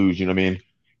wins or lose. You know what I mean?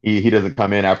 He doesn't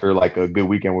come in after like a good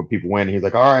weekend where people win. He's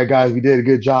like, all right, guys, we did a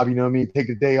good job. You know what I mean? Take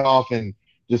the day off and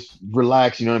just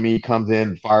relax. You know what I mean? He comes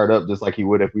in fired up just like he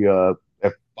would if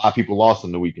 5 people lost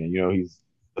on the weekend. You know,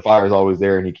 the fire is always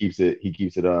there, and he keeps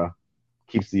the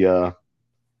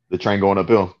train going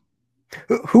uphill.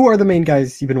 Who are the main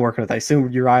guys you've been working with? I assume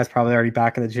Uriah's probably already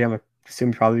back in the gym. I assume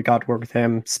you probably got to work with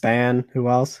him. Span. Who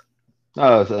else?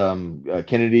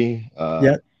 Kennedy.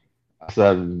 Yeah. So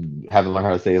I haven't learned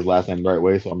how to say his last name the right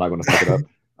way, so I'm not going to fuck it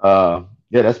up.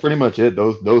 Yeah, that's pretty much it.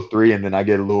 Those 3, and then I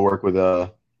get a little work with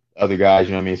other guys.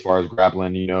 You know what I mean? As far as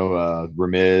grappling, you know,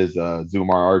 Ramiz,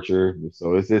 Zumar Archer.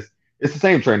 So it's the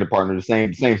same training partner, the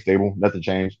same stable. Nothing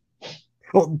changed.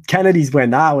 Well, Kennedy's win,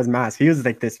 that was massive. He was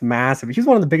like this massive. He was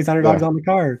one of the biggest underdogs on the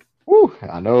card. Woo,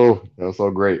 I know. That was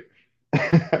so great.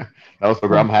 That was so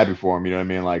great. I'm happy for him. You know what I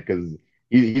mean? Like, because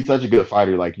he's such a good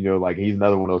fighter. Like, you know, like he's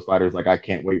another one of those fighters. Like, I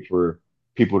can't wait for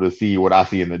people to see what I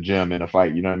see in the gym in a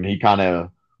fight. You know what I mean? He kind of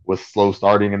was slow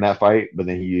starting in that fight, but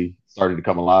then he started to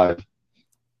come alive.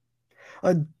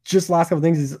 Just last couple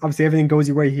things is obviously everything goes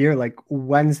your way here. Like,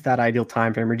 when's that ideal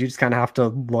time frame? Or do you just kind of have to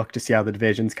look to see how the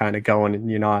division's kind of going, and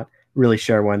you're not really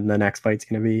sure when the next fight's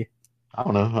going to be? I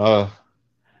don't know.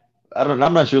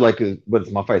 I'm not sure. Like,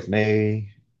 what's my fight's May,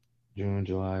 June,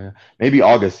 July, maybe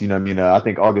August. You know what I mean? I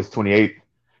think August 28th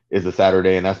is a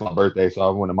Saturday, and that's my birthday, so I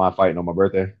wouldn't mind fighting on my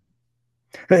birthday.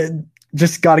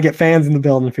 Just got to get fans in the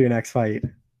building for your next fight.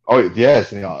 Oh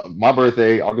yes, you know, my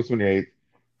birthday, August 28th.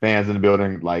 Fans in the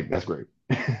building, like that's great.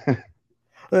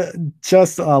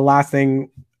 Just last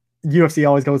thing, UFC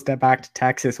always goes back to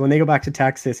Texas. When they go back to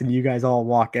Texas and you guys all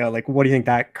walk out, like, what do you think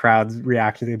that crowd's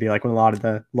reaction is going to be like when a lot of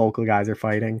the local guys are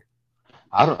fighting?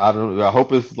 I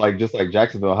hope it's like just like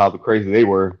Jacksonville, how crazy they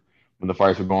were when the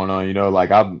fights were going on. You know,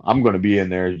 like I'm going to be in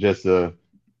there just to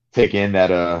take in that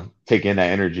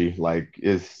energy. Like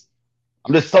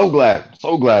I'm just so glad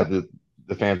that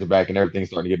the fans are back and everything's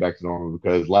starting to get back to normal,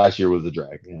 because last year was a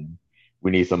drag, and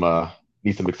we need some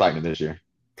excitement this year.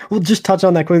 We'll just touch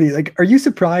on that quickly. Like, are you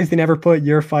surprised they never put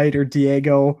your fight or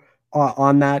Diego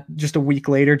on that just a week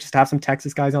later, just to have some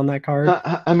Texas guys on that card?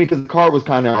 I mean, because the card was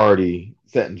kind of already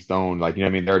set in stone. Like, you know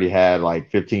what I mean? They already had like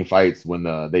 15 fights when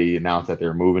they announced that they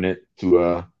were moving it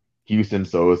to Houston.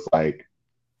 So it's like,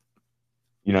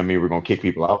 you know what I mean? We're gonna kick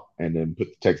people out and then put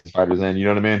the Texas fighters in. You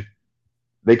know what I mean?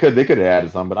 They could have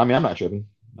added some, but I mean, I'm not tripping.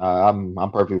 I'm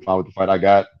perfectly fine with the fight I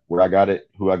got, where I got it,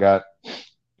 who I got.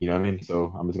 You know what I mean?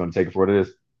 So I'm just gonna take it for what it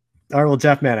is. All right, well,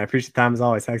 Jeff, man, I appreciate the time as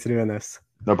always. Thanks for doing this.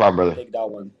 No problem, brother. Take that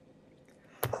one.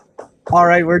 All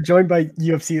right, we're joined by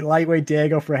UFC lightweight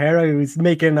Diego Ferreira, who's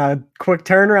making a quick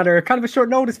turnaround or kind of a short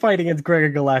notice fight against Gregor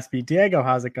Gillespie. Diego,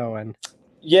 how's it going?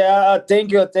 Yeah,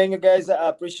 thank you guys. I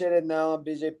appreciate it now,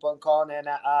 BJ Punkon, and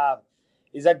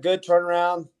it's a good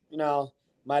turnaround. You know,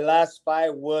 my last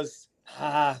fight was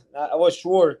I was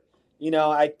sure. You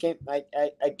know, I came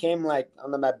like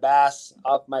under my bass,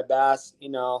 off my bass. You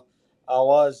know, I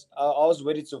was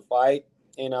ready to fight.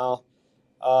 You know,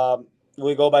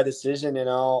 we go by decision. You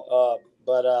know,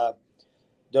 but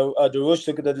the Rush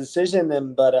took the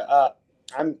decision, but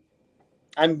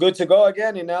I'm good to go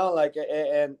again. You know, like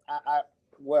and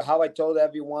how I told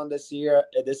everyone this year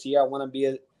I want to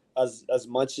be as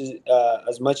much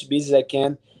busy as I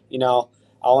can. You know,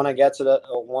 I want to get to the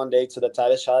one day to the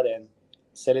title shot, and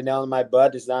sitting down on my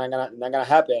butt is not gonna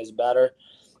happen. It's better.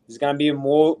 It's gonna be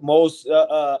most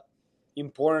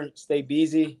important. Stay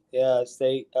busy.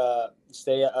 Stay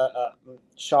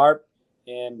sharp,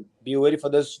 and be ready for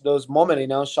those moments. You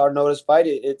know, short notice fight.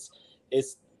 It's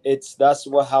that's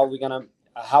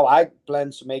how I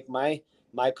plan to make my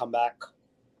comeback.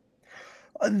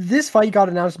 This fight got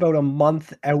announced about a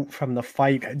month out from the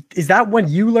fight. Is that when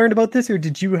you learned about this, or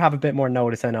did you have a bit more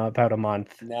notice in about a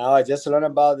month? No, I just learned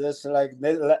about this like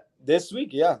this week.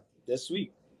 Yeah, this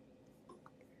week.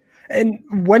 And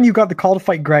when you got the call to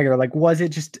fight Gregor, like, was it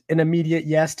just an immediate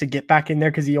yes to get back in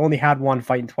there? Because you only had one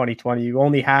fight in 2020. You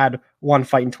only had one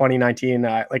fight in 2019.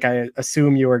 Like, I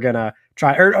assume you were going to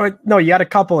try, or no, you had a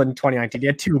couple in 2019. You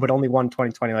had two, but only one in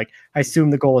 2020. Like, I assume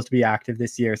the goal is to be active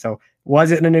this year. So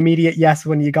was it an immediate yes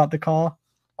when you got the call?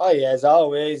 Oh, yes,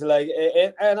 always. Like,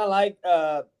 and I like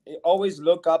always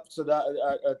look up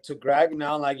to Greg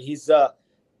now. Like, he's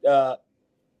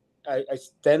I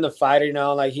stand the fighter, you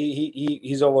know, like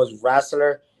he's always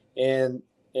wrestler, and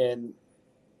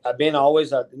I've been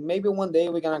always maybe one day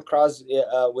we're gonna cross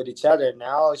with each other.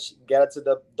 Now get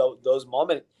to those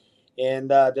moments, and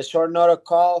the short notice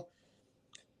call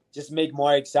just make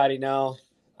more exciting now.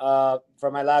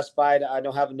 For my last fight, I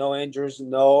don't have no injuries,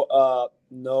 no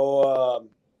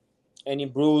any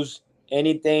bruise,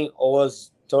 anything. I was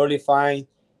totally fine,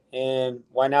 and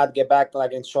why not get back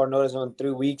like in short notice on 3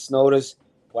 weeks notice?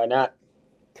 Why not?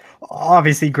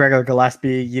 Obviously, Gregor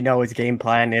Gillespie, you know his game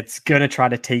plan. It's going to try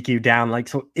to take you down. Like,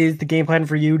 so is the game plan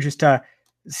for you just to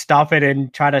stop it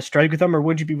and try to strike with him, or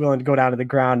would you be willing to go down to the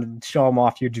ground and show him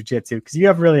off your jiu-jitsu? Because you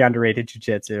have really underrated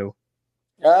jiu-jitsu.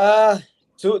 To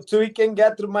he can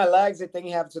get through my legs, I think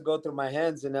he have to go through my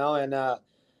hands, you know, and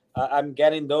I'm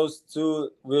getting those two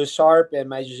real sharp, and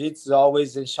my jiu-jitsu is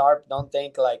always in sharp. Don't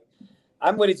think like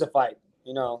I'm ready to fight,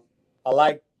 you know. I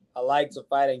like to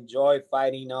fight. I enjoy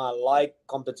fighting. You know, I like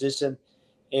competition.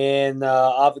 And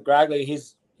Arthur Gragley,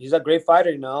 he's a great fighter.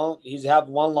 You know, he's have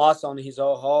one loss on his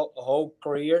whole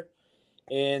career,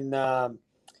 and I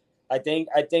think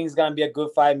it's gonna be a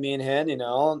good fight, me and him. You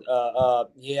know,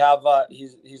 he have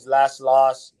his last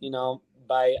loss. You know,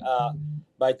 by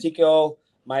TKO.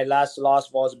 My last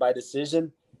loss was by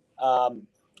decision,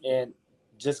 and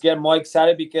just get more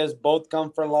excited because both come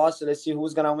from loss. So let's see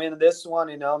who's gonna win this one.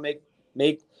 You know, make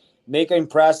an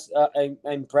impress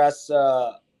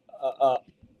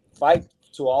fight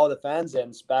to all the fans,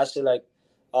 and especially like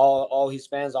all his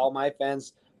fans, all my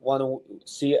fans want to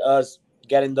see us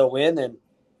getting the win and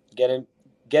getting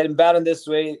better in this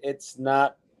way. It's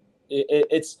not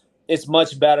it's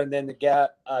much better than to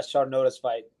get a short notice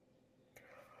fight.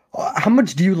 How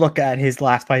much do you look at his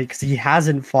last fight? Because he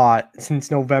hasn't fought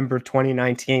since November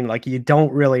 2019. Like, you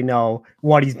don't really know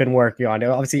what he's been working on.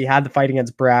 Obviously, he had the fight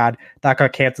against Brad. That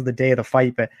got canceled the day of the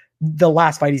fight. But the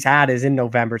last fight he's had is in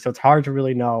November. So it's hard to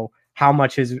really know how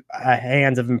much his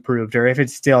hands have improved or if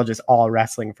it's still just all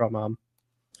wrestling from him.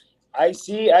 I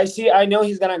know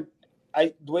he's going to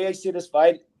 – the way I see this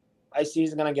fight, I see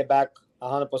he's going to get back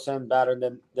 100% better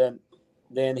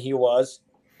than he was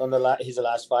from his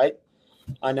last fight.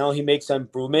 I know he makes some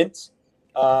improvements.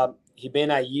 He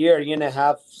been a year and a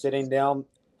half sitting down.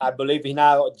 I believe he's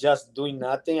not just doing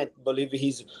nothing. I believe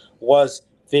he was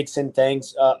fixing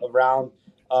things around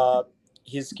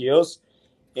his skills.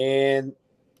 And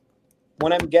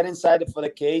when I'm getting inside for the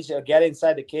cage,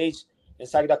 inside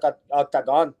the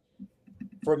octagon,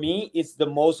 for me, it's the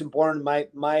most important. My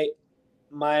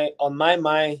on my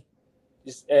mind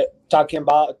is talking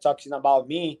about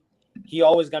me. He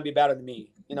always gonna be better than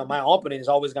me. My opponent is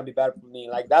always gonna be better than me.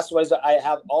 Like that's what I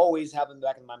have always have in the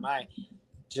back of my mind,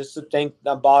 just to think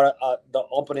about the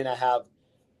opponent I have.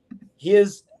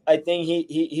 I think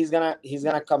he's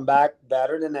gonna come back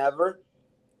better than ever,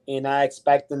 and I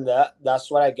expecting that.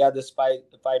 That's what I got this fight.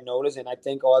 If I noticed, and I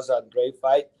think it was a great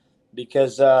fight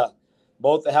because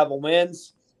both have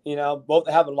wins. Both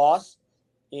have a loss,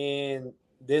 and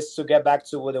this to get back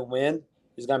to with a win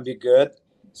is gonna be good,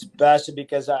 especially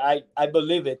because I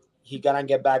believe it. He gonna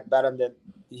get back better than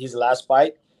his last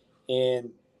fight,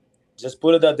 and just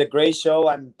put it at the great show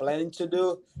I'm planning to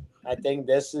do. I think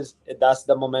that's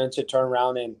the moment to turn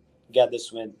around and get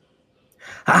this win.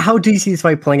 How do you see this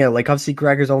fight playing out? Like, obviously,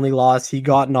 Gregor's only lost. He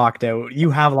got knocked out. You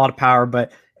have a lot of power,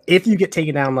 but if you get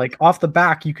taken down, like, off the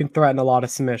back, you can threaten a lot of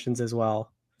submissions as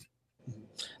well.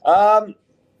 I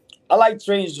like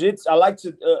training jiu-jitsu. I like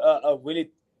to really,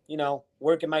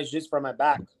 work in my jiu-jitsu from my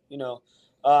back.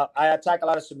 I attack a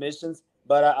lot of submissions,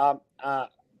 but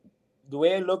the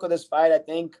way I look at this fight, I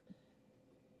think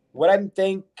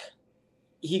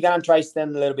he gonna try to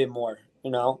stand a little bit more.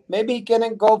 Maybe he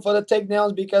couldn't go for the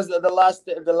takedowns because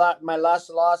my last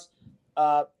loss,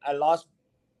 I lost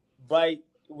by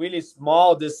really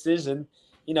small decision,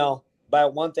 by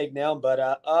one takedown. But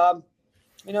the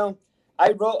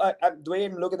way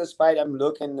I'm looking at this fight, I'm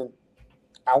looking.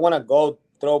 I want to go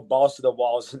throw balls to the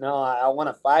walls. I want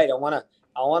to fight. I want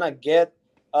to get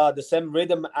the same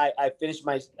rhythm. I finished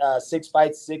my 6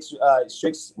 fights, 6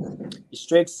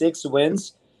 strict 6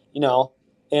 wins.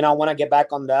 And I want to get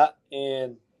back on that.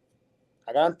 And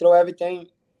I gotta throw everything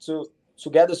to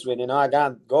get this win. I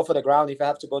gotta go for the ground if I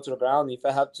have to go to the ground. If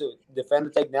I have to defend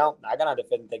the takedown, I gotta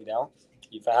defend the takedown.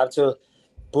 If I have to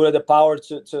put the power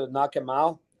to knock him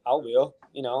out, I will.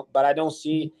 But I don't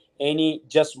see any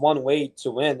just one way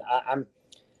to win.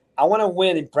 I want to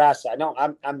win in press. I know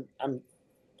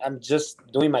I'm just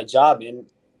doing my job, and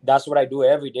that's what I do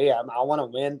every day. I want to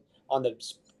win on the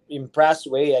impressed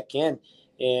way I can,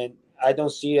 and I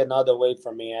don't see another way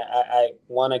for me. I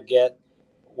want to get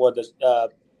what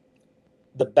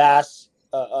the best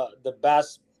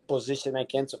position I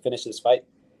can to finish this fight.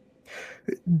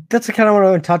 That's the kind of what I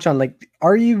want to touch on. Like,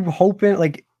 are you hoping,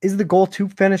 like, is the goal to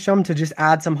finish him, to just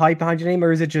add some hype behind your name,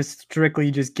 or is it just strictly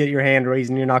just get your hand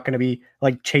raised and you're not going to be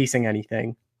like chasing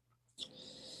anything?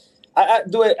 I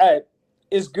do it.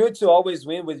 It's good to always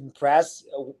win with press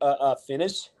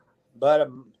finish, but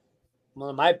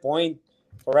my point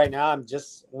for right now, I'm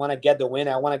just want to get the win.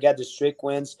 I want to get the strict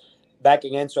wins back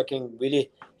again, so I can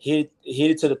really hit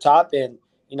it to the top and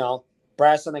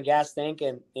press on the gas tank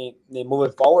and move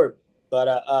it forward.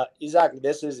 But exactly,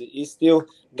 is still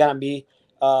gonna be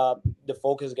the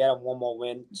focus. Get one more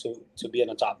win to be on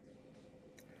the top.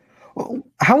 Well,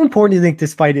 how important do you think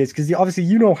this fight is? Because obviously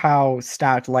you know how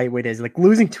stacked lightweight is. Like,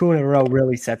 losing 2 in a row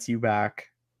really sets you back.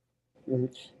 Mm-hmm.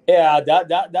 Yeah,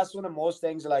 that's one of the most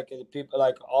things. Like people,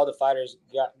 like all the fighters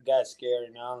got scared.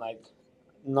 Like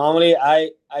normally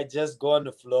I just go on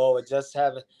the flow.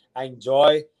 I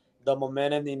enjoy the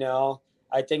momentum.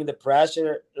 I think the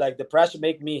pressure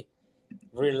make me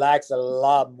relax a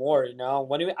lot more.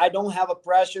 When I don't have a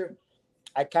pressure,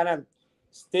 I kind of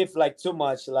stiff like too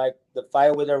much. Like the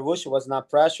fight with Arusha was not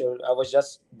pressure. I was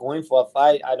just going for a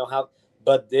fight. I don't have,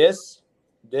 but this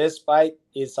fight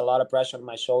is a lot of pressure on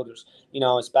my shoulders.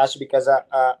 Especially because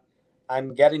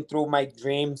I'm getting through my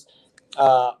dreams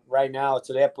right now.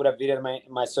 Today I put a video on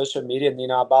my social media,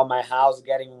 about my house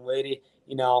getting ready.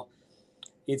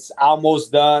 It's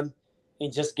almost done,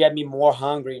 and just get me more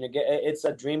hungry. It's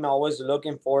a dream I'm always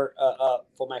looking for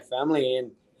my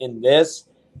family, and this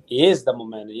is the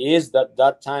moment. It is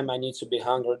that time I need to be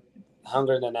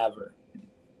hungrier than ever.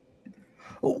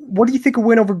 What do you think a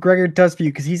win over Gregor does for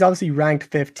you? Because he's obviously ranked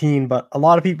 15, but a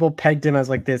lot of people pegged him as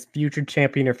like this future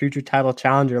champion or future title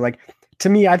challenger. Like, to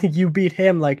me, I think you beat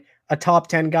him like a top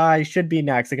 10 guy should be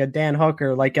next, like a Dan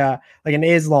Hooker, like an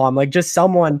Islam, like just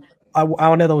someone,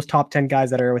 one of those top 10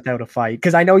 guys that are without a fight.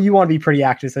 Because I know you want to be pretty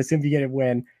active, so as soon as you get a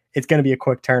win, it's going to be a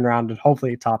quick turnaround and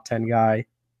hopefully a top 10 guy.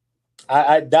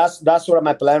 That's sort of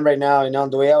my plan right now.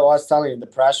 The way I was telling you, the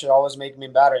pressure always make me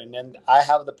better, and then I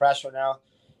have the pressure now.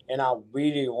 And I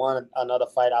really want another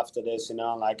fight after this,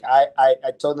 Like I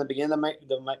told in the beginning of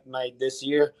my this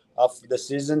year of the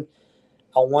season,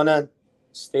 I want to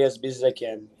stay as busy as I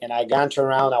can, and I got to turn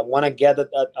around. I want to get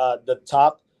the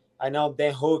top. I know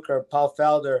Dan Hooker, Paul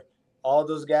Felder, all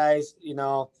those guys,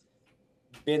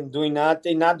 been doing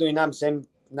nothing, not doing nothing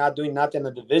in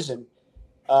the division.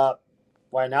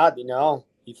 why not?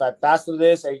 If I pass through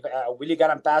this, if I really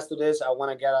gotta pass through this, I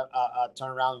want to get a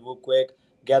turnaround real quick,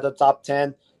 get the top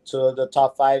 10 to the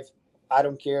top 5. I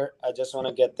don't care. I just want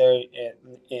to get there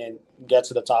and get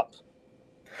to the top.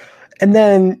 And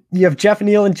then you have Jeff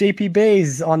Neal and JP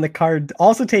Bays on the card,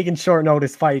 also taking short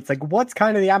notice fights. Like, what's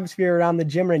kind of the atmosphere around the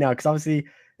gym right now? Because obviously,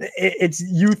 it's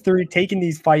you three taking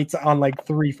these fights on like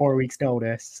 3-4 weeks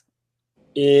notice.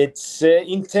 It's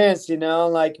intense,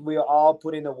 like we all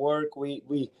put in the work. We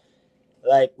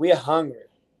are hungry,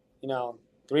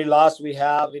 3 losses we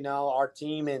have, our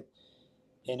team, and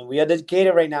we are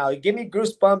dedicated right now. It gave me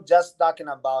goosebumps just talking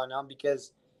about it,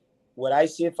 because what I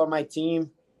see from my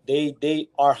team, they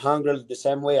are hungry the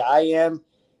same way I am,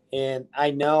 and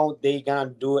I know they're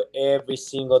gonna do every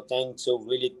single thing to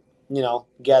really,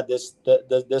 get this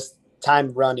this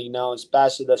time running.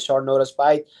 Especially the short notice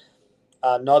fight.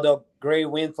 Another great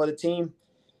win for the team.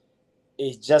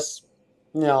 It's just,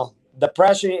 the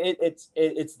pressure.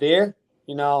 It's there.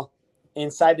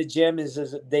 Inside the gym is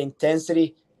the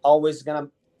intensity always gonna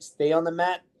stay on the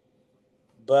mat,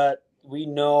 but we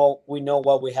know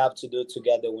what we have to do to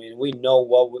get the win. We know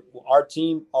what our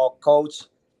team, our coach,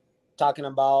 talking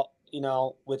about,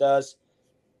 with us,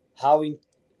 how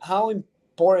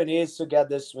important it is to get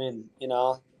this win,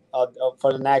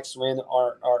 for the next win,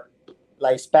 or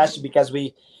like, especially because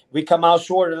we come out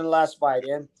short in the last fight,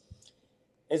 and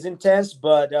it's intense,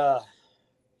 but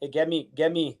it get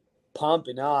me pumped.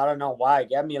 I don't know why.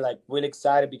 It got me like really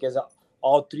excited because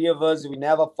all 3 of us, we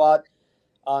never fought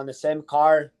on the same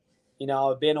card.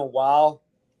 It's been a while.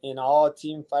 All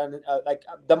team fighting, like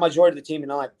the majority of the team,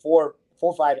 like four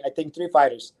fighters. I think 3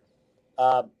 fighters,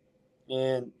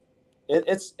 and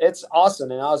it's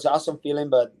awesome. It's awesome feeling.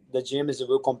 But the gym is a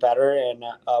real competitor, and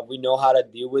we know how to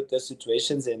deal with the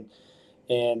situations, and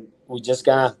we just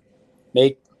gonna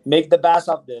make the best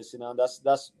of this.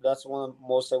 That's one of the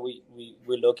most that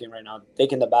we're looking right now,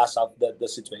 taking the best of the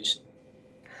situation.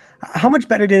 How much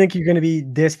better do you think you're going to be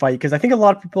this fight? Because I think a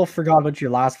lot of people forgot about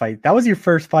your last fight. That was your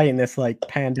first fight in this like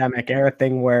pandemic era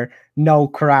thing where no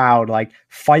crowd, like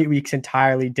fight week's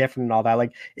entirely different and all that.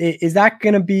 Like, is that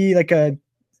going to be like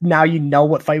now you know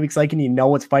what fight week's like and you know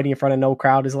what's fighting in front of no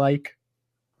crowd is like?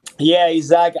 Yeah,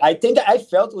 exactly. I think I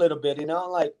felt a little bit,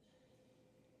 like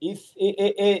if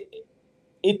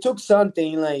it took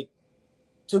something, like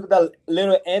took the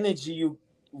little energy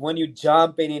when you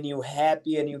jumping and you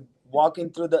happy and you walking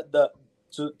through to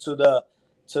the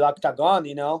octagon,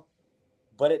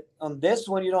 but on this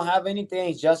one you don't have anything.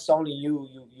 It's just only you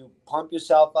pump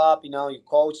yourself up, your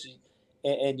coach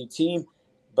and your team,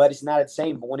 but it's not the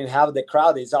same. But when you have the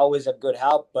crowd, it's always a good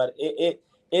help. But it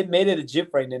made it a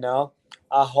different.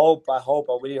 I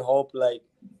really hope like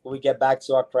we get back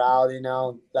to our crowd,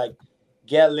 like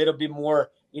get a little bit more,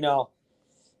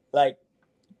 like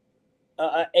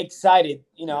excited.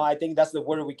 I think that's the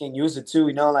word we can use it too.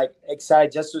 Like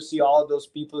excited just to see all the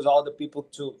people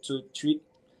to treat,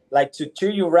 like to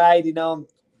treat you right.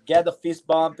 Get the fist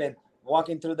bump and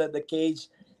walking through the cage.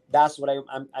 That's what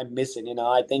I'm missing.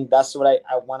 I think that's what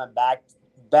I want to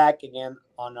back again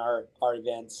on our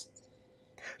events.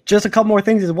 Just a couple more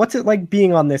things is what's it like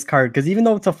being on this card? Because even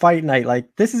though it's a fight night, like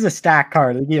this is a stacked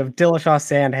card. Like, you have Dillashaw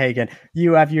Sandhagen,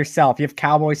 you have yourself, you have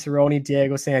Cowboy Cerrone,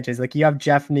 Diego Sanchez, like you have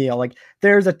Jeff Neal. Like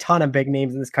there's a ton of big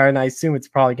names in this card, and I assume it's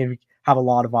probably gonna have a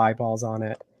lot of eyeballs on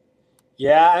it.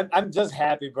 Yeah, I'm just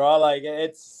happy, bro. Like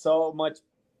it's so much,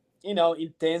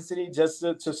 intensity just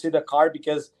to see the card,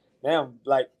 because man,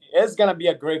 like it's gonna be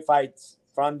a great fight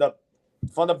from the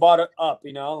bottom up.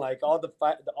 Like all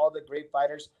the great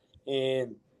fighters,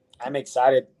 and I'm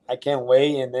excited. I can't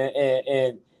wait,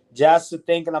 and just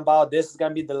thinking about this is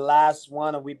gonna be the last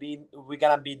one we're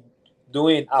gonna be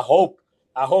doing. I hope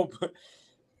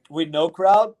with no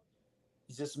crowd.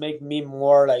 It just make me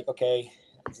more like, okay,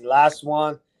 it's the last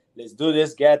one. Let's do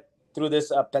this. Get through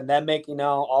this pandemic.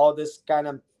 All this kind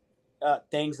of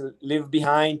things leave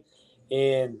behind,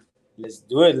 and let's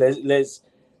do it.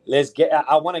 Let's get.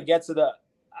 I want to get to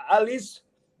at least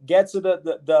get to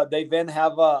the event,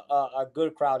 have a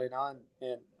good crowd, and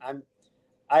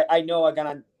I know I'm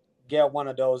gonna get one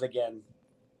of those again.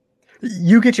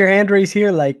 You get your hand raised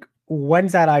here, like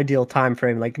when's that ideal time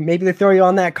frame? Like maybe they throw you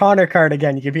on that Conor card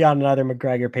again, you could be on another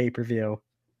McGregor pay-per-view.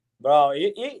 Bro,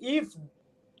 if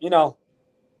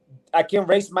I can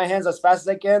raise my hands as fast as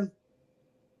I can,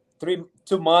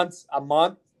 2 months, a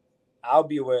month, I'll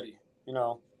be ready.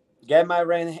 Get my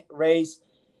raise,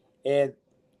 and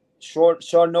short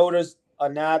notice or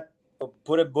not,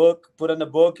 put in the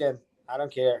book, and I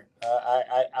don't care.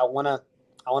 I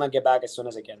wanna get back as soon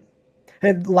as I can.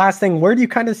 And last thing, where do you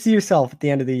kind of see yourself at the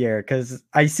end of the year? Because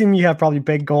I assume you have probably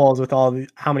big goals with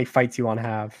how many fights you want to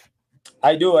have.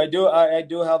 I do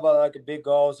have like a big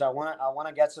goals. I want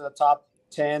to get to the top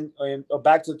 10 or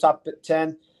back to the top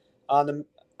 10 on the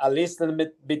at least in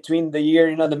the between the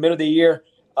year, the middle of the year.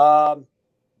 By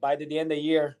the end of the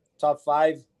year, top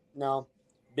 5.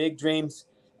 Big dreams.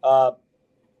 I'm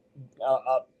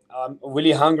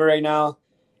really hungry right now,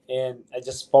 and I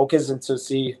just focus and to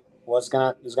see where I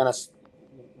gotta get it.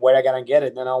 Where I gotta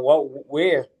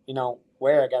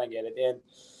get it, and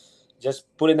just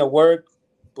put in the work,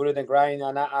 put in the grind.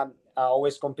 And I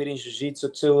always compete in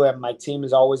jiu-jitsu too, and my team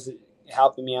is always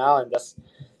helping me out, and that's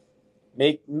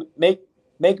make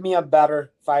me a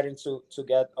better fighter to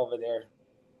get over there.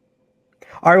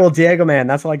 All right, well, Diego, man,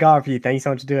 that's all I got for you. Thank you so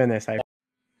much for doing this.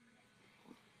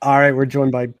 All right, we're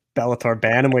joined by Bellator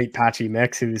bantamweight Patchy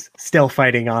Mix, who's still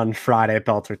fighting on Friday at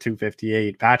Bellator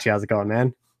 258. Patchy, how's it going,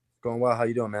 man? Going well. How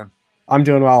you doing, man? I'm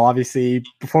doing well. Obviously,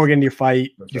 before we get into your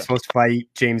fight, you're supposed to fight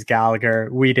James Gallagher.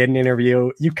 We did an interview.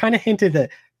 You kind of hinted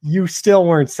that you still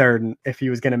weren't certain if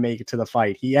he was going to make it to the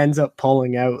fight. He ends up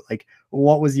pulling out. Like,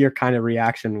 what was your kind of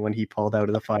reaction when he pulled out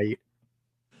of the fight?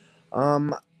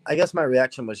 I guess my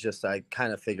reaction was just I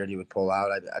kind of figured he would pull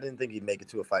out. I didn't think he'd make it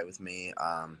to a fight with me.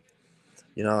 I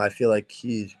feel like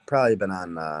he's probably been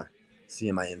on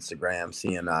seeing my Instagram,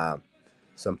 seeing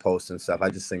some posts and stuff. I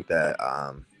just think that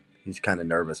he's kind of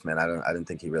nervous, man. I didn't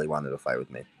think he really wanted to fight with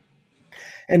me.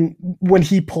 And when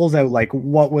he pulls out, like,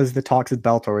 what was the talks with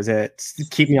Bellator? Is it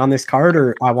keep me on this card,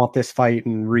 or I want this fight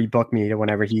and rebook me to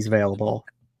whenever he's available?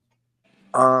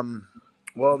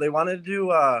 Well, they wanted to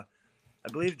do. I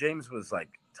believe James was like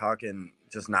talking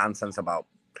just nonsense about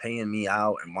paying me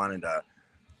out and wanting to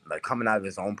like coming out of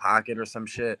his own pocket or some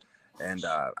shit. And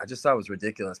I just thought it was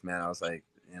ridiculous, man. I was like,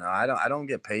 I don't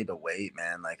get paid to wait,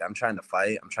 man. Like, I'm trying to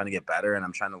fight, I'm trying to get better, and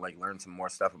I'm trying to like learn some more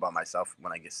stuff about myself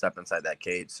when I step inside that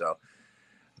cage. So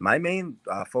my main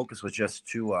focus was just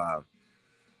to, I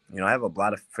have a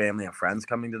lot of family and friends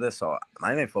coming to this. So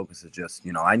my main focus is just,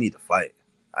 I need to fight.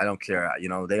 I don't care.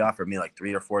 They offered me like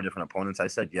 3 or 4 different opponents. I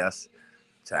said yes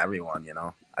to everyone,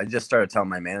 I just started telling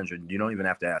my manager, you don't even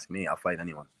have to ask me. I'll fight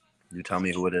anyone. You tell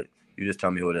me who it is. You just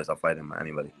tell me who it is. I'll fight him,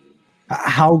 anybody.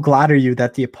 How glad are you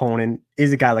that the opponent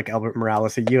is a guy like Albert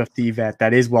Morales, a UFC vet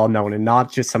that is well known, and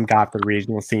not just some guy for the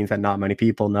regional scenes that not many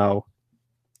people know?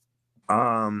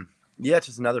 Yeah, it's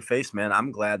just another face, man.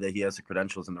 I'm glad that he has the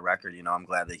credentials and the record. I'm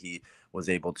glad that he's been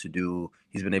able to do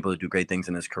great things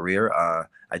in his career. I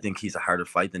think he's a harder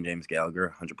fight than James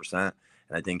Gallagher, 100%.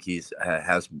 And I think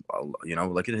has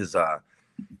look at his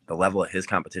the level of his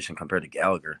competition compared to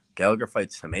Gallagher. Gallagher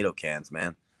fights tomato cans,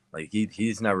 man. Like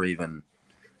he's never even.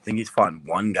 I think he's fought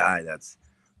one guy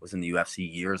was in the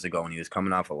UFC years ago, and he was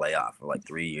coming off a layoff for like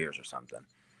 3 years or something.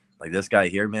 Like this guy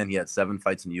here, man, he had 7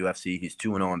 fights in the UFC. He's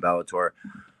 2-0 in Bellator.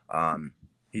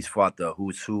 He's fought the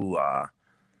who's who. I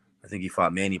think he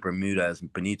fought Manny Bermudez,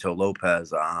 Benito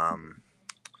Lopez,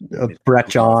 Brett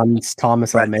Johns,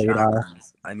 Thomas Almeida.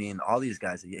 I mean, all these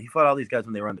guys. He fought all these guys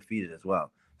when they were undefeated as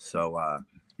well. So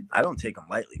I don't take him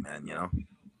lightly, man.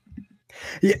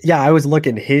 Yeah, I was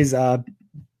looking his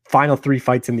final 3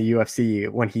 fights in the UFC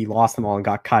when he lost them all and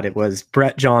got cut. It was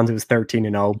Brett Johns, who was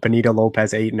 13-0, Benito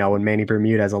Lopez 8-0, and Manny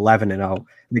Bermudez 11-0.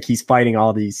 Like he's fighting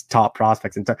all these top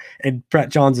prospects, and Brett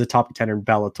Johns is a top contender in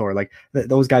Bellator. Like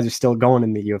those guys are still going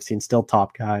in the UFC and still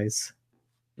top guys.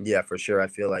 Yeah, for sure. I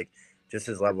feel like just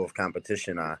his level of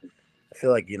competition. I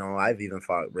feel like I've even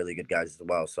fought really good guys as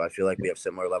well, so I feel like we have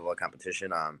similar level of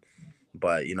competition.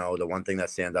 But the one thing that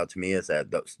stands out to me is that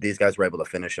these guys were able to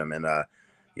finish him, and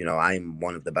I'm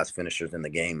one of the best finishers in the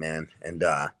game, man. And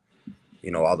all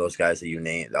those guys that you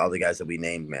named, all the guys that we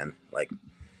named, man. Like,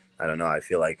 I don't know. I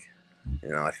feel like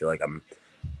I'm,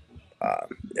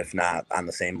 if not on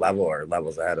the same level or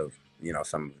levels ahead of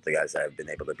some of the guys that have been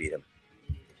able to beat him.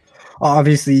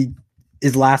 Obviously,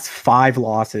 his last 5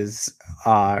 losses,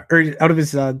 or out of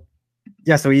his, so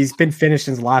he's been finished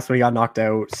in his last one. He got knocked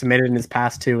out, submitted in his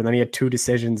past 2, and then he had 2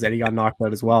 decisions that he got knocked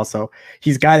out as well. So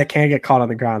he's a guy that can't get caught on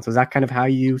the ground. So is that kind of how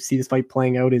you see this fight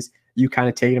playing out? Is you kind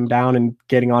of taking him down and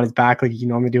getting on his back like you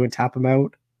normally do and tap him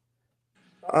out?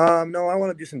 No, I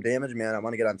want to do some damage, man. I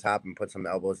want to get on top and put some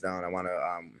elbows down. I want to,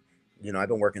 I've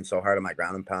been working so hard on my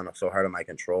ground and pound, so hard on my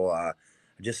control. I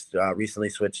just recently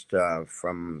switched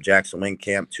from Jackson Wink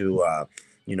Camp to,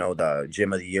 the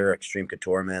Gym of the Year, Extreme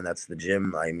Couture, man. That's the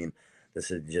gym. I mean,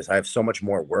 this is just, I have so much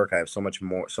more work. I have so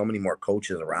many more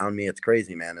coaches around me. It's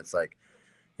crazy, man. It's like,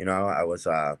 I was,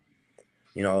 I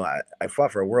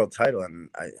fought for a world title, and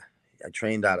I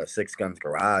trained out of Six Guns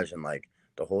Garage, and like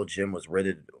the whole gym was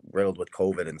riddled with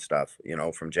COVID and stuff,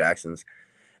 from Jackson's.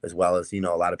 as well as, a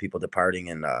lot of people departing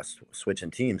and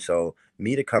switching teams. So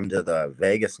me to come to the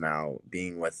Vegas now,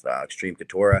 being with Extreme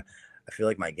Couture, I feel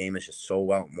like my game is just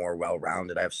so more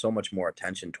well-rounded. I have so much more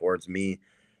attention towards me.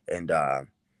 And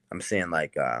I'm saying,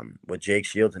 like, with Jake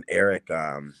Shields and Eric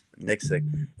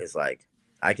Nixick is like,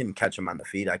 I can catch him on the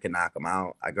feet. I can knock him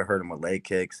out. I could hurt him with leg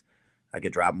kicks. I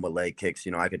could drop him with leg kicks.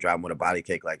 I could drop him with a body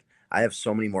kick. Like, I have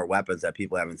so many more weapons that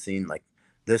people haven't seen. Like,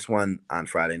 this one on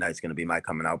Friday night is going to be my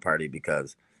coming out party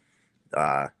because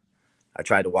I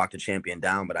tried to walk the champion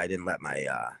down, but I didn't let my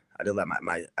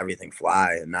everything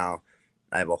fly. And now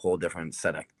I have a whole different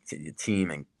set of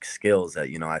team and skills that,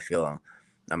 I feel I'm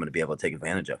going to be able to take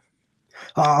advantage of.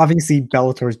 Obviously,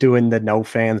 Bellator's doing the no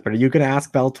fans, but are you going to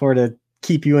ask Bellator to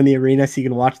keep you in the arena so you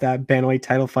can watch that bantamweight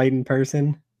title fight in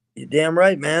person? You're damn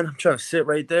right, man. I'm trying to sit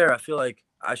right there. I feel like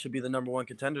I should be the number one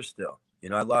contender still.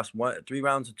 I lost 3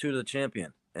 rounds of 2 to the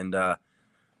champion. And, like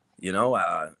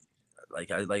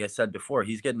I said before,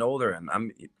 he's getting older and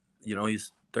I'm,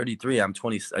 he's 33. I'm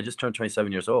 20. I just turned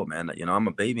 27 years old, man. I'm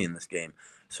a baby in this game.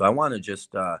 So I want to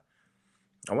just, I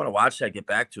want to watch that, get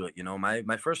back to it.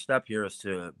 My first step here is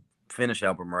to finish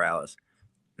Albert Morales.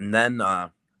 And then,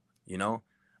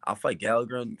 I'll fight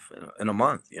Gallagher in a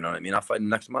month. You know what I mean? I'll fight him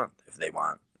next month if they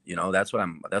want. That's what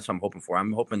I'm hoping for.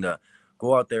 I'm hoping to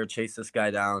go out there, chase this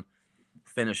guy down,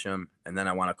 finish him, and then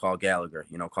I want to call Gallagher,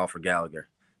 call for Gallagher.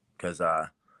 Because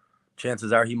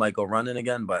chances are he might go running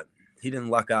again, but he didn't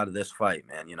luck out of this fight,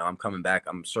 man. I'm coming back.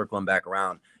 I'm circling back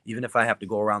around. Even if I have to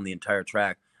go around the entire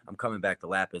track, I'm coming back to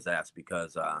lap his ass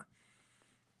because,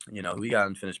 we got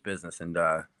unfinished business. And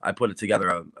I put it together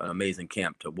an amazing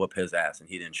camp to whoop his ass, and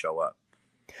he didn't show up.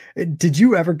 Did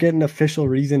you ever get an official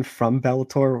reason from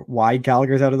Bellator why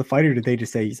Gallagher's out of the fight, or did they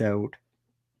just say he's out?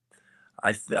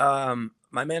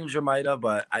 My manager might have,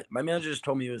 but my manager just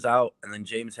told me he was out, and then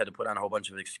James had to put on a whole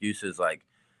bunch of excuses. Like,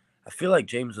 I feel like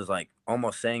James was like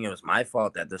almost saying it was my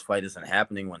fault that this fight isn't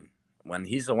happening when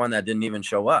he's the one that didn't even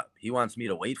show up. He wants me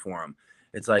to wait for him.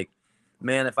 It's like,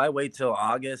 man, if I wait till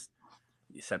August,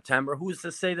 September, who's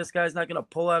to say this guy's not going to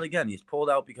pull out again? He's pulled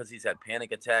out because he's had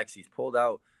panic attacks. He's pulled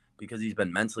out because he's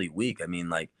been mentally weak. I mean,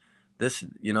 like this,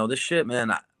 this shit,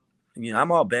 man,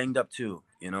 I'm all banged up too,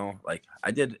 like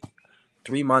I did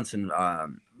 3 months in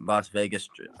Las Vegas.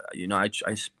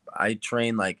 I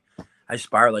train, like I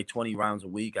spar like 20 rounds a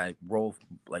week. I roll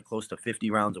like close to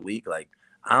 50 rounds a week. Like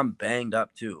I'm banged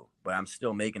up too, but I'm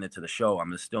still making it to the show. I'm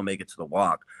going to still make it to the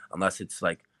walk unless it's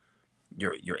like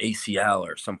your ACL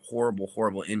or some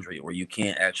horrible injury where you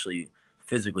can't actually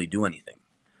physically do anything.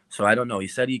 So I don't know. He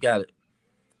said he got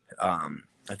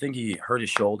I think he hurt his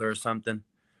shoulder or something.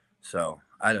 So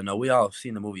I don't know. We all have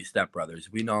seen the movie Step Brothers.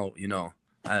 We know,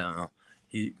 I don't know.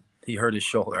 He hurt his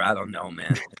shoulder. I don't know,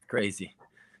 man. It's crazy.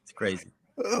 It's crazy.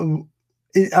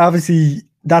 Obviously,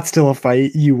 that's still a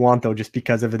fight you want, though, just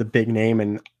because of the big name.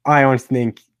 And I honestly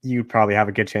think you probably have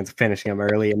a good chance of finishing him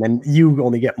early. And then you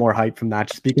only get more hype from that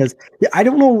just because I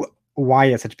don't know why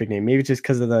he has such a big name. Maybe it's just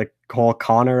because of the whole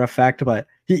Connor effect, but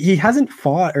he hasn't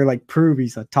fought or like prove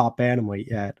he's a top bantamweight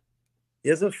yet. He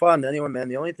hasn't fought anyone, man.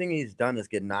 The only thing he's done is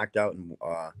get knocked out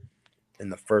in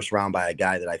the first round by a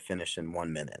guy that I finished in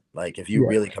 1 minute. Like, if you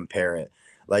really compare it,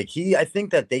 like I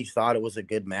think that they thought it was a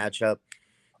good matchup.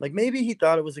 Like, maybe he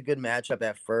thought it was a good matchup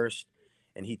at first,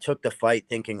 and he took the fight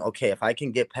thinking, okay, if I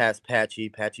can get past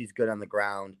Patchy's good on the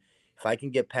ground. If I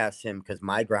can get past him, because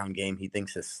my ground game he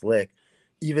thinks is slick,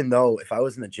 even though if I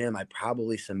was in the gym, I'd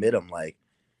probably submit him. Like,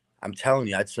 I'm telling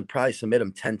you, I'd probably submit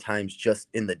him 10 times just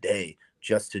in the day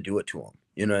just to do it to him.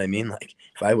 You know what I mean? Like,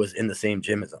 if I was in the same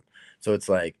gym as him. So it's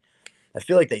like, I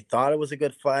feel like they thought it was a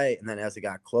good fight. And then as it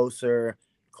got closer,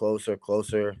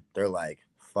 they're like,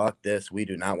 fuck this. We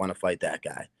do not want to fight that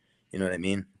guy. You know what I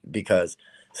mean? Because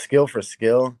skill for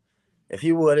skill, if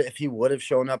he would have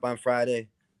shown up on Friday,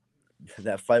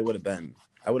 that fight would have been,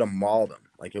 I would have mauled him.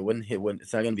 Like,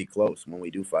 it's not going to be close when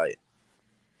we do fight.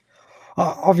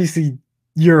 Obviously,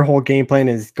 your whole game plan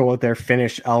is go out there,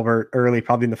 finish Albert early,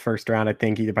 probably in the first round, I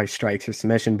think, either by strikes or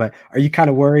submission. But are you kind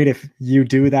of worried if you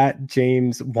do that,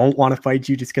 James won't want to fight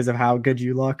you just because of how good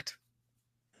you looked?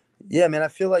 Yeah, man, I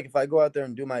feel like if I go out there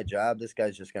and do my job, this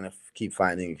guy's just going to keep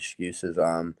finding excuses.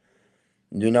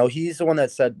 He's the one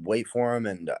that said wait for him.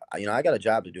 And, I got a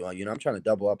job to do. I'm trying to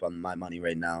double up on my money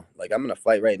right now. Like, I'm going to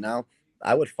fight right now.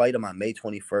 I would fight him on May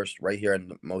 21st right here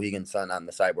in Mohegan Sun on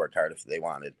the Cyborg card if they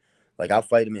wanted. Like, I'll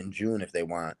fight him in June if they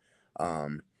want.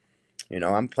 I'm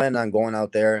planning on going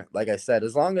out there. Like I said,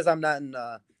 as long as I'm not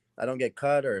I don't get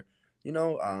cut or,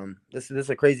 this is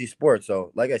a crazy sport.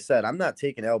 So, like I said, I'm not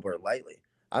taking Albert lightly.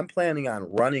 I'm planning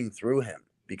on running through him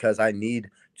because I need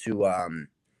to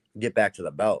get back to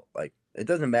the belt. Like, it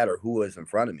doesn't matter who is in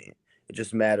front of me. It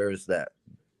just matters that,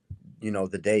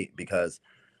 the date, because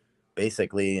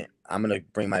basically I'm going to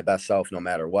bring my best self no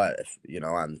matter what,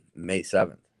 on May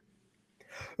 7th.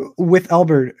 With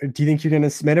Albert, do you think you're going to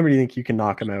submit him, or do you think you can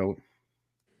knock him out?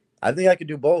 I think I could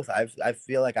do both. I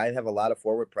feel like I have a lot of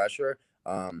forward pressure.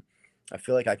 I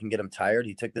feel like I can get him tired.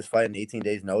 He took this fight in 18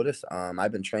 days notice.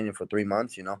 I've been training for 3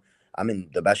 months. I'm in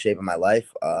the best shape of my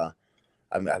life.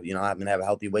 I'm going to have a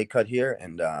healthy weight cut here.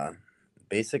 And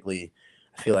basically,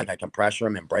 I feel like I can pressure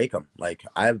him and break him. Like,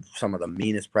 I have some of the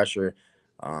meanest pressure.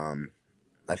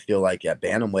 I feel like at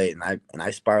bantamweight, and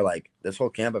I spar, like, this whole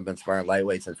camp I've been sparring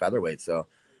lightweights and featherweights. So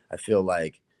I feel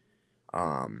like,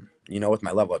 with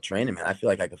my level of training, man, I feel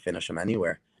like I could finish him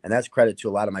anywhere. And that's credit to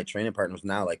a lot of my training partners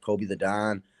now, like Kobe the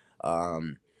Don.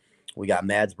 We got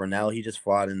Mads Burnell. He just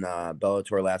fought in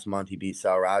Bellator last month. He beat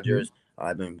Sal Rogers.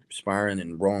 I've been sparring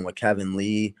and rolling with Kevin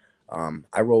Lee.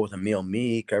 I roll with Emil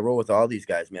Meek. I roll with all these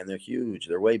guys, man. They're huge.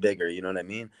 They're way bigger. You know what I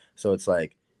mean? So it's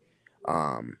like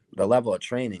the level of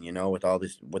training, with all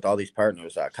these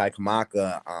partners, Kai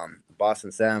Kamaka,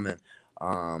 Boston Salmon,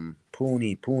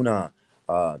 Puna,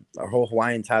 our whole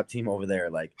Hawaiian top team over there.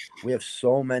 Like, we have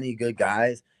so many good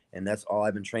guys, and that's all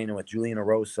I've been training with. Julian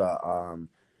Arosa.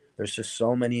 There's just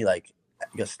so many, like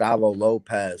Gustavo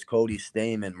Lopez, Cody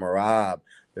Stamen, Marab.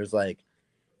 There's like,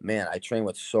 man, I train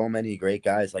with so many great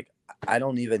guys. Like, I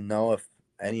don't even know if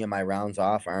any of my rounds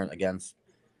off aren't against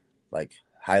like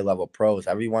high level pros.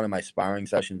 Every one of my sparring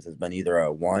sessions has been either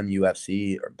a one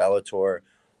UFC or Bellator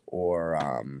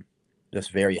or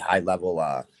just very high level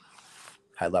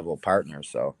partners.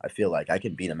 So I feel like I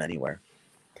could beat him anywhere.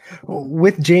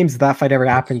 With James, if that fight ever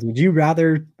happens, would you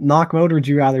rather knock him out, or would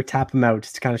you rather tap him out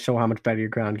just to kind of show how much better your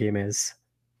ground game is?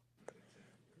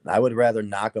 I would rather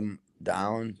knock him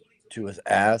down to his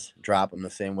ass, drop him the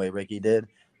same way Ricky did,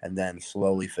 and then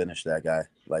slowly finish that guy.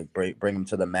 Like, bring him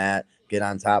to the mat, get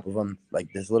on top of him.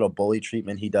 Like, this little bully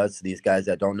treatment he does to these guys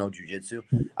that don't know jiu-jitsu,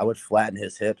 I would flatten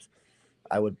his hips.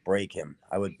 I would break him.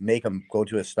 I would make him go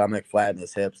to his stomach, flatten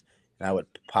his hips, and I would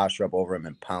posture up over him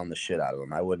and pound the shit out of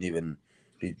him. I wouldn't even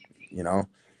be,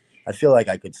 I feel like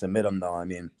I could submit him, though. I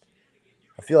mean,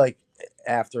 I feel like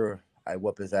after I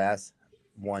whoop his ass,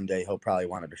 one day he'll probably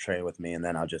want to train with me, and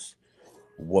then I'll just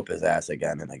whoop his ass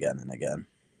again and again and again.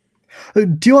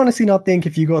 Do you honestly not think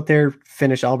if you go out there,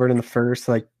 finish Albert in the first,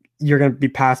 like, you're going to be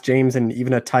past James, and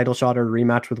even a title shot or a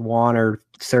rematch with Juan or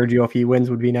Sergio, if he wins,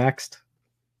 would be next?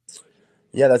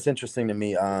 Yeah, that's interesting to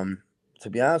me. To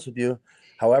be honest with you,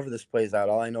 however this plays out,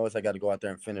 all I know is I got to go out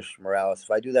there and finish Morales. If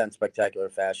I do that in spectacular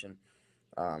fashion,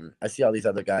 I see all these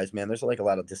other guys, man. There's like a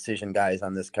lot of decision guys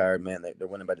on this card, man. They're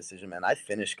winning by decision, man. I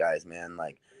finish guys, man.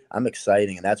 Like, I'm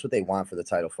exciting, and that's what they want for the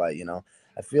title fight,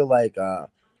 I feel like,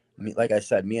 like I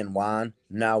said, me and Juan,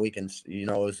 now we can,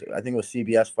 I think it was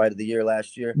CBS Fight of the Year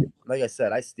last year. Like I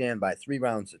said, I stand by 3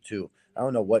 rounds to 2. I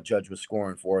don't know what judge was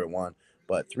scoring 4-1,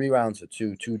 but 3 rounds to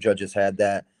 2. 2 judges had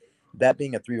that. That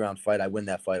being a 3-round fight, I win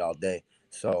that fight all day.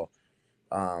 So,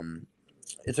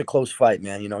 it's a close fight,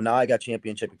 man. Now I got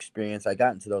championship experience. I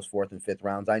got into those 4th and 5th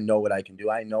rounds. I know what I can do.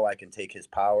 I know I can take his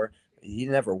power. He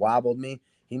never wobbled me.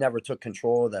 He never took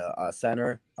control of the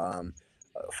center.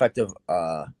 Effective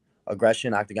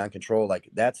aggression, octagon control. Like,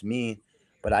 that's me.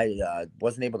 But I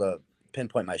wasn't able to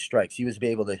pinpoint my strikes. He was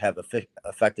able to have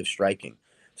effective striking.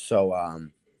 So,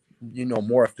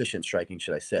 more efficient striking,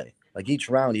 should I say. Like, each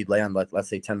round he'd lay on, let's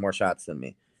say, 10 more shots than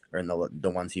me, or in the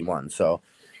ones he won. So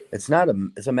it's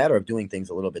a matter of doing things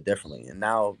a little bit differently. And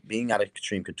now, being out of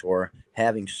Extreme Couture,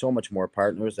 having so much more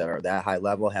partners that are that high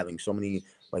level, having so many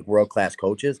like world-class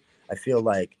coaches, I feel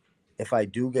like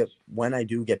when I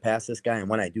do get past this guy and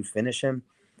when I do finish him,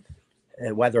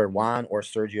 whether Juan or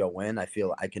Sergio win, I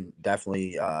feel I can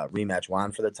definitely rematch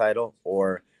Juan for the title.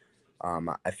 Or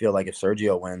I feel like if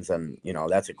Sergio wins, then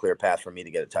that's a clear path for me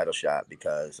to get a title shot.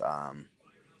 Because,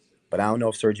 but I don't know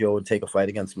if Sergio would take a fight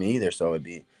against me either, so it'd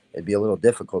be a little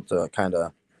difficult to kind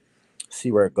of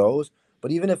see where it goes.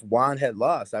 But even if Juan had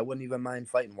lost, I wouldn't even mind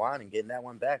fighting Juan and getting that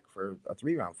one back for a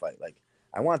 3-round fight. Like,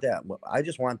 I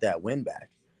just want that win back.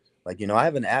 Like, I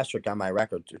have an asterisk on my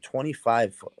record to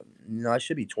 25. I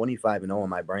should be 25-0 in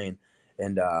my brain.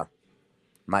 And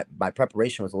my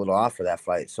preparation was a little off for that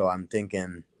fight. So I'm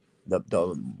thinking the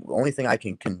only thing I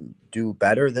can do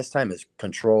better this time is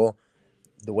control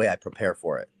the way I prepare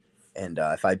for it. And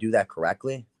if I do that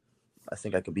correctly, I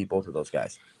think I could beat both of those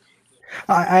guys.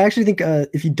 I actually think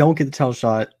if you don't get the title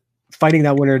shot, fighting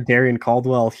that winner, Darian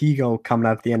Caldwell, Higo, coming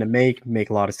out at the end of May, make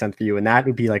a lot of sense for you. And that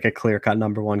would be like a clear-cut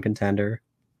 #1 contender.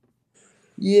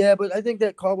 Yeah, but I think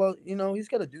that Caldwell, he's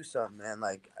got to do something, man.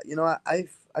 Like,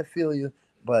 I feel you,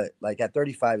 but like at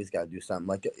 35, he's got to do something.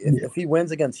 Like, if he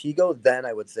wins against Higo, then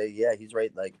I would say, yeah, he's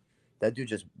right. Like, that dude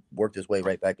just worked his way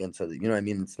right back into the, you know what I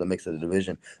mean, into the mix of the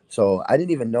division. So I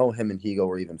didn't even know him and Higo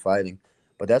were even fighting,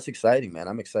 but that's exciting, man.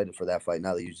 I'm excited for that fight.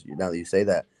 Now that you say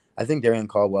that, I think Darrion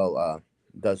Caldwell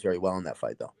does very well in that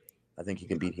fight, though. I think he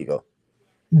can beat Higo.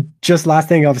 Just last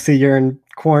thing, obviously you're in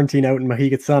quarantine out in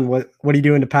Mohegan Sun. What are you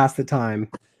doing to pass the time?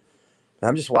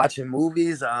 I'm just watching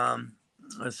movies.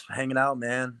 Just hanging out,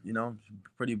 man. You know,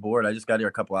 pretty bored. I just got here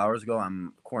a couple hours ago.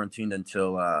 I'm quarantined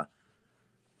until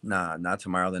not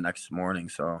tomorrow, the next morning.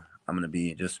 So I'm gonna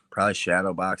be just probably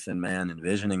shadow boxing, man,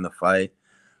 envisioning the fight,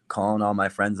 calling all my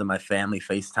friends and my family,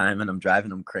 FaceTime, and I'm driving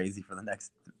them crazy for the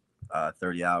next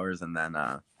 30 hours, and then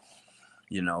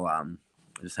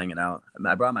just hanging out.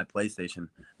 I brought my PlayStation.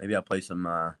 Maybe I'll play some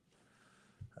I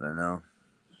don't know,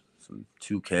 some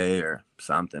 2K or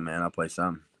something, man. I'll play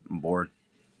some. I'm bored.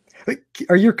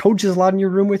 Are your coaches allowed in your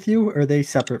room with you, or are they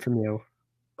separate from you?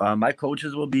 My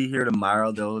coaches will be here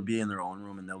tomorrow. They'll be in their own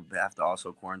room, and they'll have to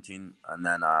also quarantine. And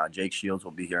then Jake Shields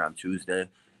will be here on Tuesday,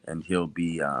 and he'll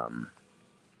be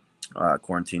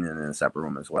quarantining in a separate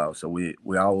room as well. So we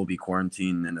all will be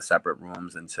quarantined in the separate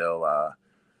rooms until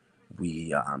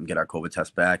we get our COVID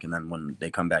test back. And then when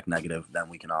they come back negative, then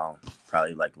we can all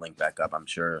probably link back up, I'm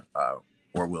sure,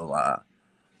 or we'll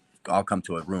all come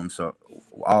to a room. So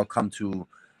I'll come to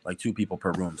 2 people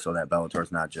per room, so that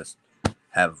Bellator's not just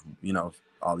have,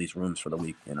 all these rooms for the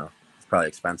week. It's probably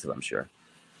expensive, I'm sure.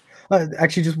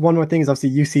 Actually, just one more thing is obviously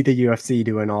you see the UFC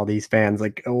doing all these fans.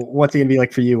 What's it gonna be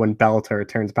like for you when Bellator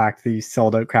turns back to the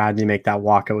sold out crowd and you make that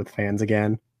walkout with fans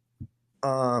again?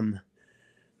 Man,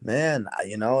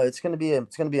 it's gonna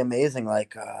be amazing.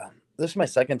 This is my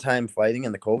second time fighting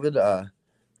in the COVID,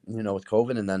 with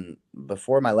COVID, and then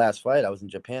before my last fight, I was in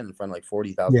Japan in front of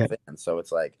 40,000 fans. So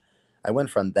it's I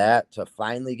went from that to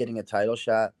finally getting a title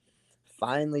shot,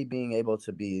 finally being able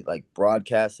to be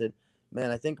broadcasted.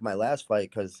 Man, I think my last fight,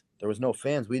 because there was no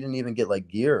fans, we didn't even get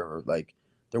gear, or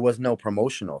there was no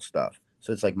promotional stuff.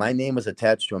 So it's my name was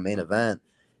attached to a main event,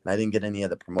 and I didn't get any of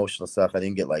the promotional stuff. I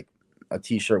didn't get a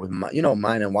T-shirt with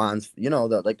mine and Juan's,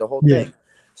 the whole thing.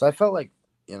 So I felt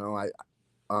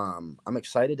I'm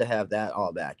excited to have that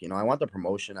all back. I want the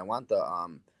promotion. I want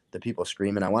the people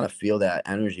screaming. I want to feel that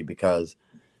energy, because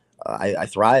I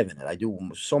thrive in it. I do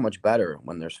so much better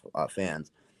when there's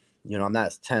fans. I'm not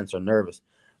as tense or nervous.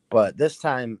 But this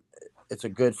time, it's a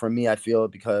good for me, I feel,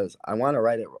 because I want to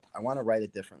write it. I want to write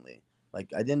it differently.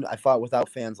 I fought without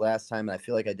fans last time, and I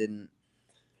feel I didn't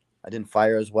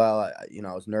fire as well. I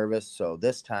was nervous. So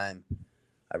this time,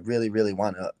 I really, really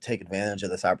want to take advantage of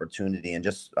this opportunity and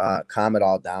just calm it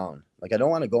all down. I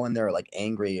don't want to go in there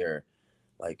angry, or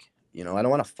I don't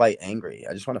want to fight angry.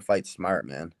 I just want to fight smart,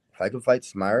 man. If I could fight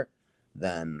smart,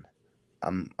 then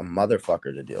I'm a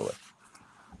motherfucker to deal with.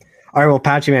 All right, well,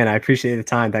 Patchy, man, I appreciate the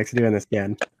time. Thanks for doing this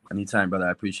again. Anytime, brother.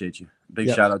 I appreciate you. Big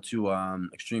shout out to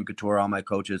Extreme Couture, all my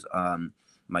coaches,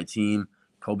 my team.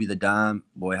 Kobe the Dom,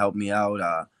 boy, helped me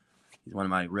out. He's one of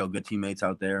my real good teammates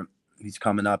out there. He's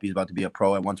coming up. He's about to be a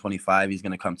pro at 125. He's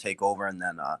going to come take over. And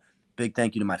then big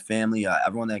thank you to my family,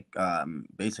 everyone that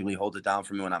basically holds it down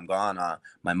for me when I'm gone.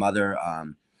 My mother,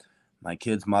 my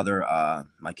kid's mother,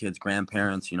 my kid's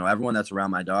grandparents, everyone that's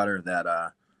around my daughter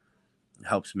that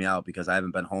helps me out, because I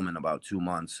haven't been home in about 2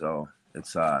 months. So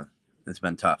it's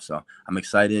been tough. So I'm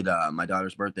excited. My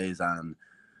daughter's birthday is on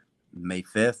May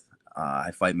 5th.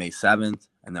 I fight May 7th,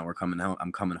 and then we're coming home.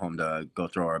 I'm coming home to go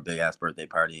throw our big ass birthday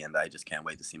party, and I just can't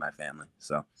wait to see my family.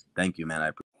 So thank you,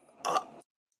 man.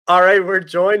 All right, we're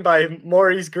joined by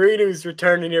Maurice Greene, who's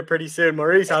returning here pretty soon.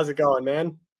 Maurice, how's it going,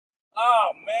 man? Oh,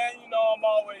 man, I'm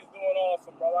always doing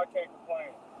awesome, brother. I can't complain.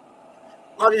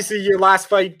 Obviously, your last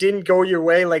fight didn't go your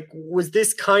way. Was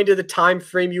this kind of the time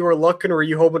frame you were looking, or were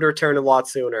you hoping to return a lot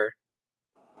sooner?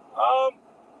 I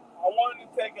wanted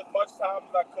to take as much time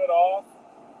as I could off,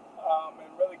 and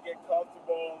really get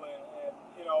comfortable and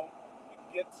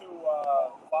get to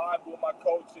vibe with my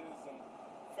coaches and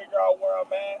figure out where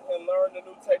I'm at and learn the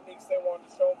new techniques they wanted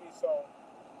to show me. So,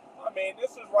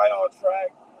 this is right on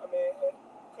track. It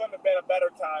couldn't have been a better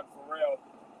time, for real.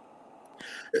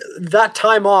 That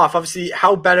time off, obviously,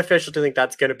 how beneficial do you think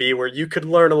that's going to be, where you could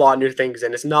learn a lot of new things,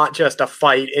 and it's not just a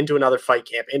fight into another fight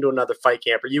camp,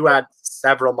 where you had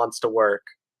several months to work?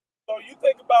 So you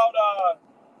think about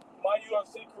my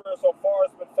UFC career so far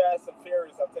has been fast and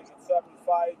furious. I've taken 7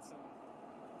 fights in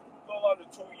a little under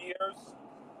 2 years,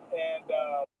 and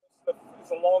it's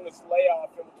the longest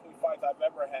layoff in between fights I've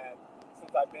ever had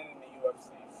since I've been in the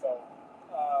UFC. So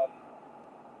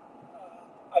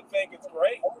I think it's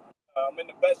great. I'm in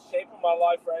the best shape of my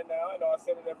life right now. I know I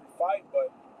said it every fight,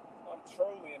 but I'm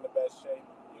truly in the best shape.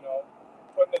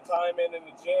 Putting the time in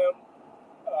the gym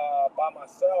by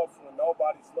myself when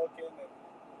nobody's looking, and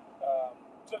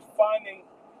finding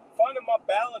my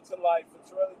balance in life.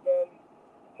 It's really been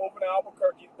moving to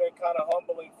Albuquerque's been kind of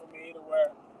humbling for me to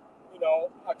where,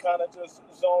 I kind of just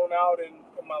zone out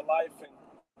in my life and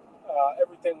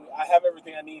everything. I have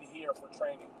everything I need here for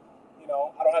training.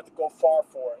 I don't have to go far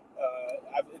for it.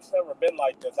 It's never been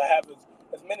like this. I have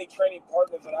as many training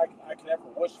partners that I can ever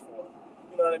wish for.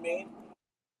 You know what I mean?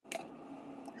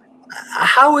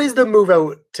 How is the move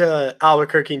out to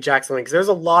Albuquerque and Jackson Wink? 'Cause there's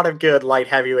a lot of good light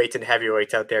heavyweights and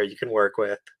heavyweights out there you can work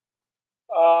with.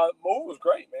 Move was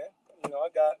great, man. I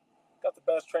got the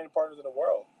best training partners in the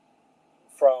world,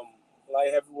 from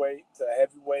light heavyweight to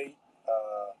heavyweight.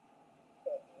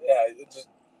 Yeah,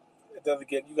 it doesn't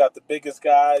get. You got the biggest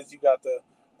guys, you got the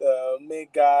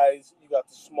mid guys, you got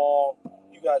the small,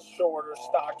 you got shorter,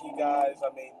 stocky guys.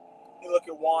 I mean, you look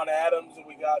at Juan Adams, and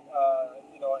we got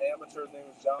an amateur. His name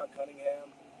is John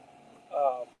Cunningham.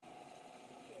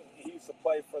 He used to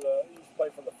play for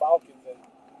the Falcons, and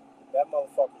that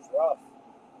motherfucker's rough.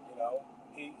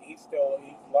 He's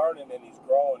learning and he's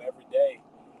growing every day.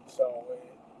 So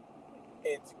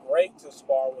it's great to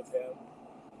spar with him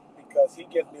because he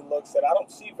gives me looks that I don't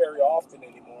see very often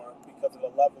anymore because of the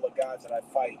level of guys that I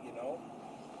fight.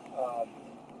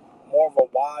 More of a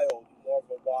wild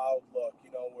look.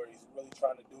 Where he's really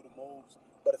trying to do the moves.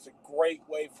 But it's a great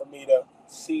way for me to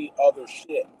see other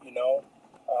shit.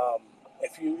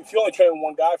 If you only train with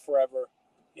one guy forever,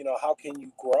 how can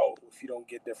you grow if you don't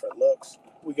get different looks?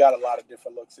 We got a lot of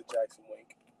different looks at Jackson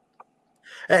Wink.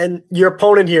 And your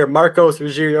opponent here, Marcos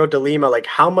Rogério de Lima, like,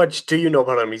 how much do you know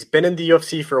about him? He's been in the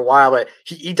UFC for a while, but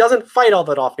he doesn't fight all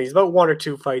that often. He's about 1 or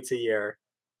 2 fights a year.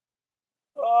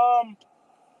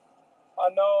 I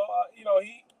know,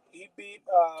 he beat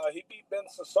Ben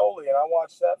Sassoli, and I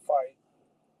watched that fight.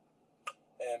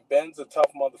 And Ben's a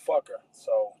tough motherfucker,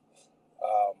 so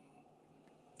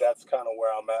that's kind of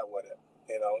where I'm at with it.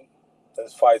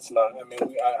 This fight's not. I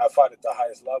mean, I fight at the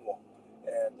highest level,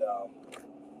 and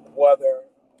whether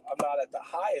I'm not at the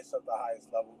highest of the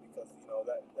highest level because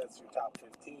that's your top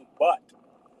 15, but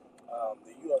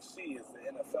the UFC is the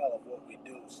NFL of what we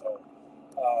do. So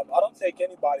I don't take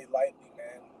anybody lightly,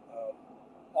 man.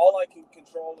 All I can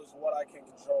control is what I can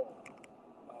control,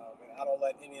 and I don't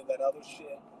let any of that other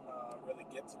shit really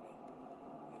get to me.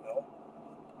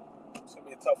 It's gonna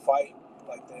be a tough fight,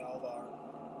 like they all are.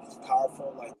 He's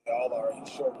powerful, like they all are. He's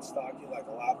short and stocky, like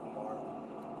a lot of them are.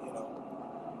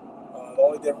 The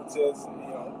only difference is,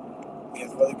 he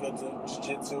has really good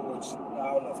jiu-jitsu, which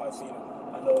I don't know if I've seen him.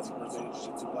 I know it's a Brazilian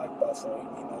jiu-jitsu black belt, so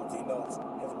he knows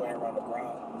his way around the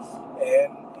ground.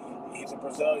 And he's a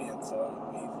Brazilian, so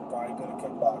he's probably good at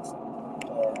kickboxing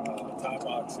or Thai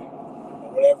boxing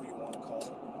or whatever you want to call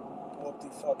it. What do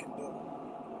you fucking do?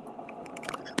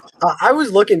 I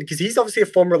was looking because he's obviously a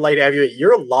former light heavyweight.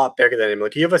 You're a lot bigger than him.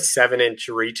 Like, you have a 7-inch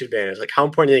reach advantage. Like, how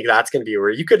important do you think that's going to be? Where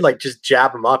you could just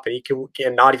jab him up and he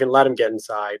can not even let him get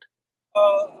inside.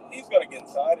 He's gonna get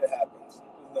inside. It happens.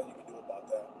 There's nothing you can do about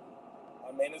that.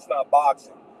 I mean, it's not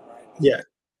boxing, right? It's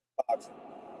boxing.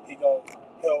 He'll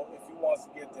if he wants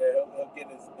to get there, he'll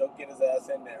get his ass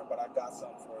in there. But I got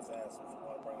something for his ass if you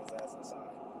want to bring his ass inside.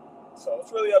 So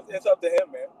it's really up to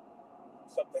him, man.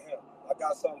 It's up to him. I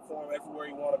got something for him everywhere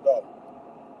you want to go.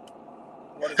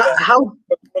 What is that?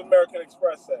 What American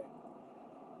Express say?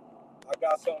 I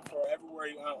got something for everywhere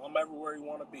I'm everywhere you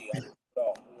want to be.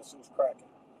 We'll see what's cracking.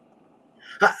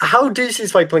 How do you see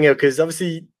this fight playing out? Because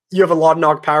obviously you have a lot of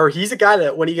knock power. He's a guy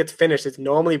that when he gets finished, it's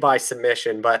normally by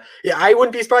submission. But yeah, I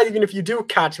wouldn't be surprised even if you do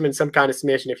catch him in some kind of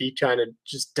submission if he kind of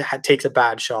just takes a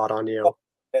bad shot on you.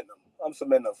 I'm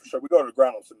submitting him for sure. We go to the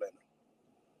ground, I'm submitting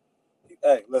him.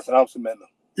 Hey, listen, I'm submitting him.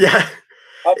 Yeah.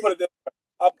 I'll put it this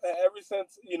way. Ever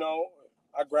since,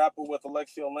 I grappled with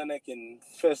Alexei Oleinik and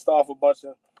fist off a bunch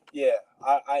of,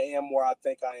 I am where I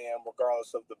think I am,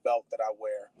 regardless of the belt that I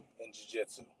wear in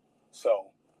jiu-jitsu. So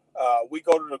we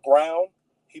go to the ground,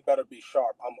 he better be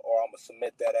sharp, or I'm going to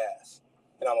submit that ass.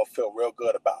 And I'm going to feel real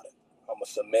good about it. I'm going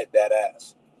to submit that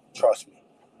ass. Trust me.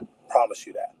 Promise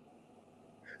you that.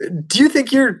 Do you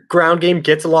think your ground game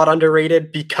gets a lot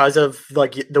underrated because of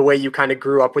the way you kind of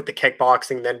grew up with the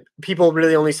kickboxing? Then people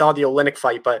really only saw the Oleinik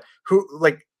fight, but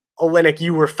Oleinik,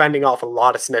 you were fending off a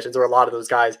lot of submissions, or a lot of those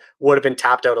guys would have been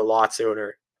tapped out a lot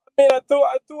sooner. I mean, I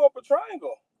threw up a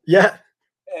triangle. Yeah.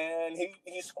 And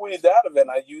he squeezed out of it,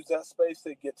 and I used that space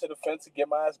to get to the fence and get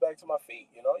my ass back to my feet.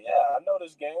 I know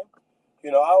this game. I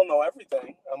don't know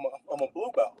everything. I'm a blue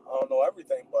belt. I don't know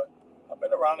everything, but I've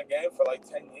been around the game for like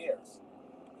 10 years.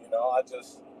 I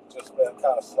just been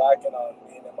kind of slacking on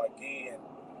being in my gi, and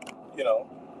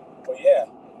but yeah,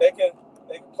 they can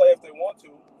play if they want to.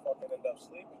 Fucking end up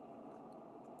sleeping.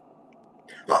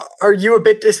 Are you a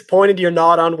bit disappointed you're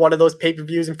not on one of those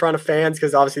pay-per-views in front of fans?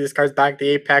 Because obviously this card's back at the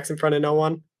Apex in front of no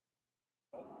one.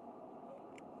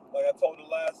 Like I told the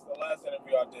last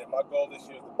interview I did, my goal this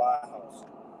year is to buy a house.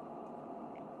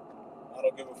 I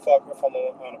don't give a fuck if I'm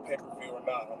on a pay-per-view or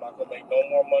not. I'm not gonna make no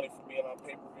more money for being on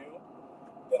pay-per-view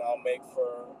than I'll make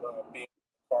for being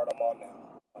the card I'm on now.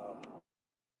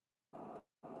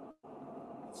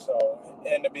 So,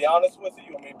 and to be honest with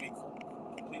you, I mean, be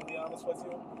completely honest with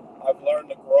you, I've learned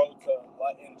to grow to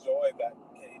enjoy that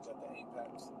cage at the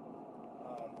Apex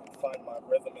and find my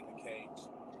rhythm in the cage.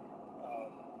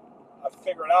 I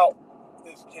figured out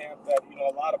this camp that, you know,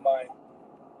 a lot of my,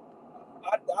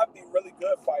 I'd be really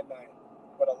good fight night,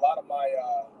 but a lot of my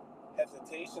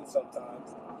hesitation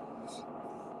sometimes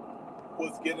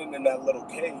was getting in that little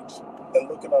cage and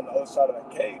looking on the other side of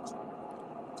that cage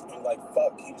and like,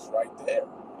 fuck, he's right there.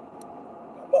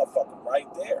 That motherfucker right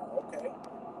there, okay.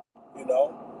 You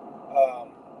know,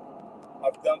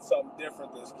 I've done something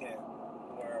different this camp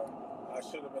where I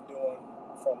should have been doing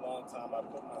for a long time. I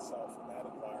put myself in that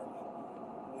environment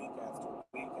week after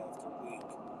week after week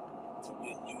to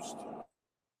get used to.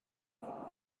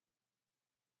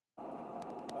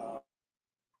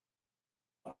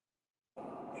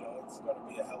 You know, it's going to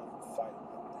be a hell of a fight.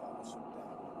 I promise you that.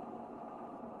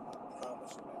 I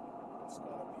promise you that. It's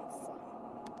going to be a fight.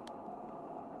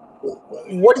 Whether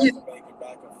he What do you wants to make it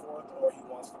back and forth or he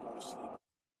wants to go to sleep.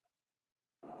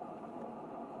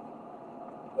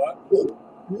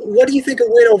 What do you think a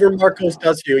win over Marcos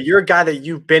does to you? You're a guy that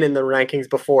you've been in the rankings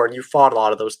before, and you fought a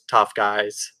lot of those tough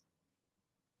guys.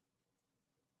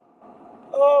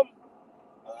 I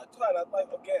try not, like,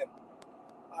 again,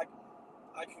 I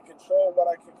can control what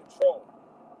I can control.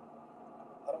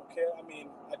 I don't care. I mean,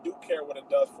 I do care what it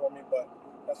does for me, but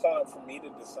that's not up for me to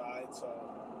decide. So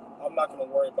I'm not going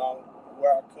to worry about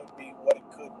where I could be, what it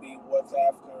could be, what's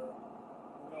after.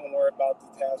 We're going to worry about the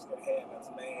task at hand. That's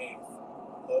May 8th,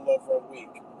 a little over a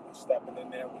week. We're stepping in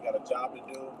there. We got a job to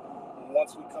do. And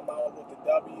once we come out with the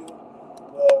W,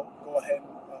 we'll go ahead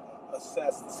and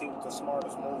assess to see what the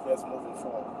smartest move is moving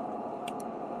forward.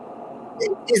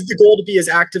 Is the goal to be as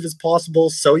active as possible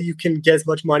so you can get as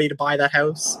much money to buy that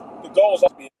house? The goal is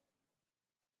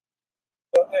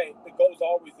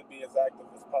always to be as active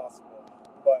as possible,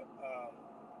 but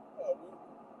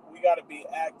we got to be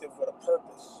active with a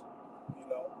purpose. You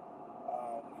know,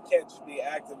 you can't just be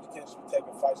active. You can't just be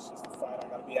taking fights just to fight. I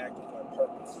got to be active with a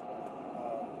purpose,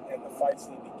 and the fights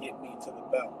need to get me to the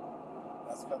belt.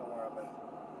 That's kind of where I'm at.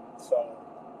 So,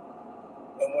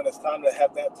 and when it's time to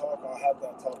have that talk, I'll have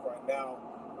that talk right now.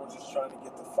 We're just trying to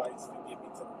get the fights to get me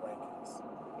to the rankings.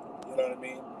 You know what I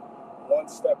mean? One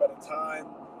step at a time.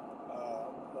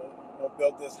 We'll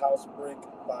build this house brick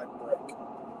by brick.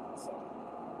 So.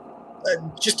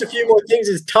 Just a few more things.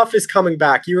 Is Tough is coming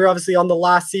back. You were obviously on the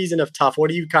last season of Tough.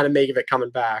 What do you kind of make of it coming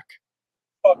back?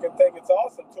 Fucking think it's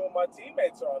awesome. Two of my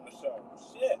teammates are on the show.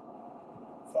 Shit.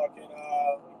 Fucking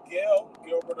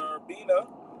Gilbert Urbina,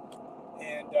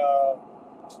 and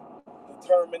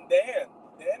Determined Dan.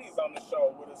 Danny's on the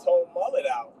show with his whole mullet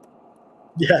out.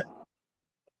 Yeah.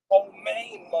 Whole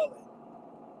main mullet.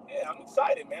 Yeah, I'm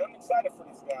excited, man. I'm excited for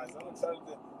these guys. I'm excited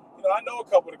to, you know, I know a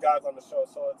couple of the guys on the show,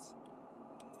 so it's,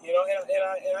 you know,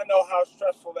 and I know how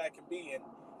stressful that can be, and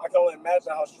I can only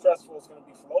imagine how stressful it's going to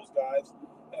be for those guys.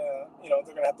 You know,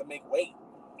 they're going to have to make weight.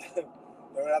 They're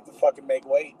going to have to fucking make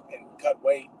weight and cut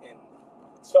weight, and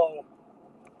so,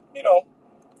 you know,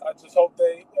 I just hope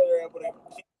they're able to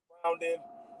keep grounded,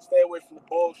 stay away from the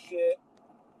bullshit,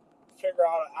 figure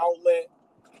out an outlet,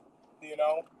 you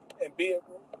know, and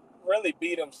really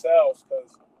be themselves,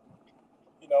 because,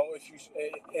 you know,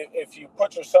 if you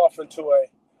put yourself into a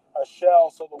shell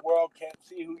so the world can't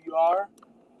see who you are,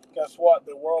 guess what?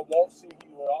 The world won't see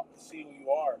who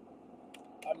you are.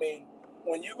 I mean,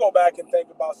 when you go back and think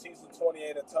about season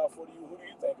 28 of Tough, who do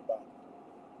you think about?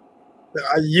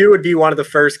 You would be one of the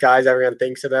first guys everyone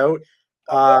thinks about.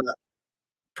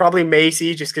 Probably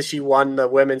Macy, just because she won the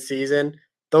women's season.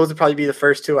 Those would probably be the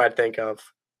first two I'd think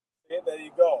of. Yeah, there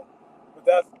you go. But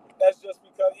that's just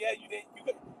because, yeah,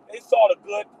 they saw the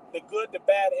good, the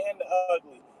bad, and the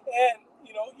ugly, and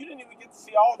you know, you didn't even get to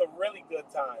see all the really good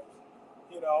times.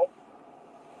 You know,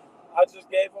 I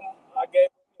gave them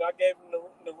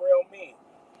the real me.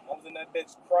 I was in that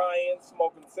bitch crying,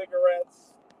 smoking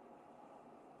cigarettes,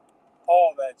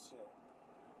 all that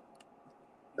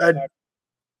shit.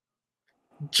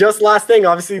 Just last thing,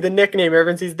 obviously the nickname,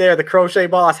 everyone sees there, the Crochet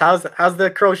Boss. How's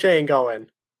the crocheting going?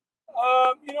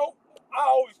 You know, I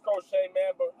always crochet,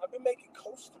 man, but I've been making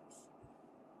coasters.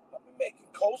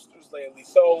 Lately,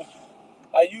 so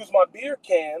I use my beer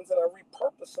cans and I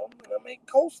repurpose them and I make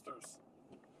coasters.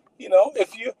 You know,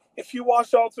 if you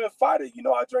watch Ultimate Fighter, you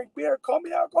know I drink beer. Call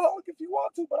me alcoholic if you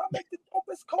want to, but I make the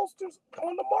dopest coasters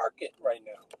on the market right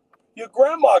now. Your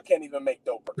grandma can't even make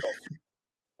doper coasters.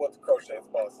 What the Crochet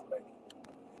Boss is making.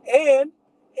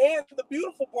 And the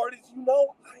beautiful part is, you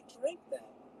know, I drink that.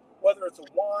 Whether it's a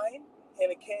wine in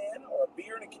a can or a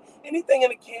beer in a can, anything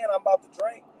in a can I'm about to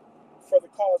drink for the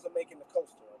cause of making the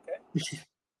coaster, okay?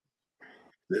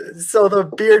 So the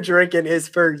beer drinking is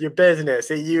for your business.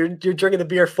 You're drinking the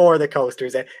beer for the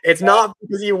coasters. It's not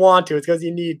because you want to, it's because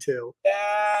you need to.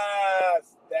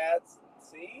 Yes,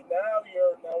 see, now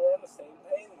we're on the same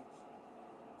page.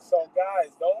 So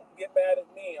guys, don't get mad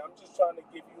at me. I'm just trying to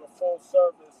give you a full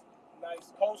service,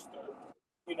 nice coaster,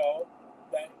 you know,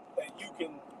 that you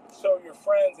can show your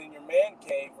friends in your man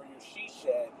cave or your she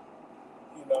shed.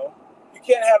 You know, you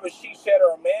can't have a she shed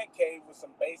or a man cave with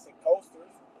some basic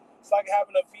coasters. It's like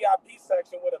having a VIP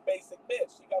section with a basic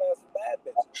bitch. You gotta have some bad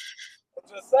bitches. I'm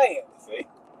just saying, see?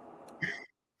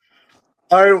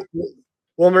 All right.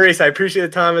 Well, Maurice, I appreciate the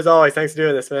time as always. Thanks for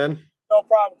doing this, man. No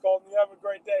problem, Colton. You have a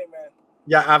great day, man.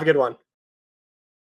 Yeah, have a good one.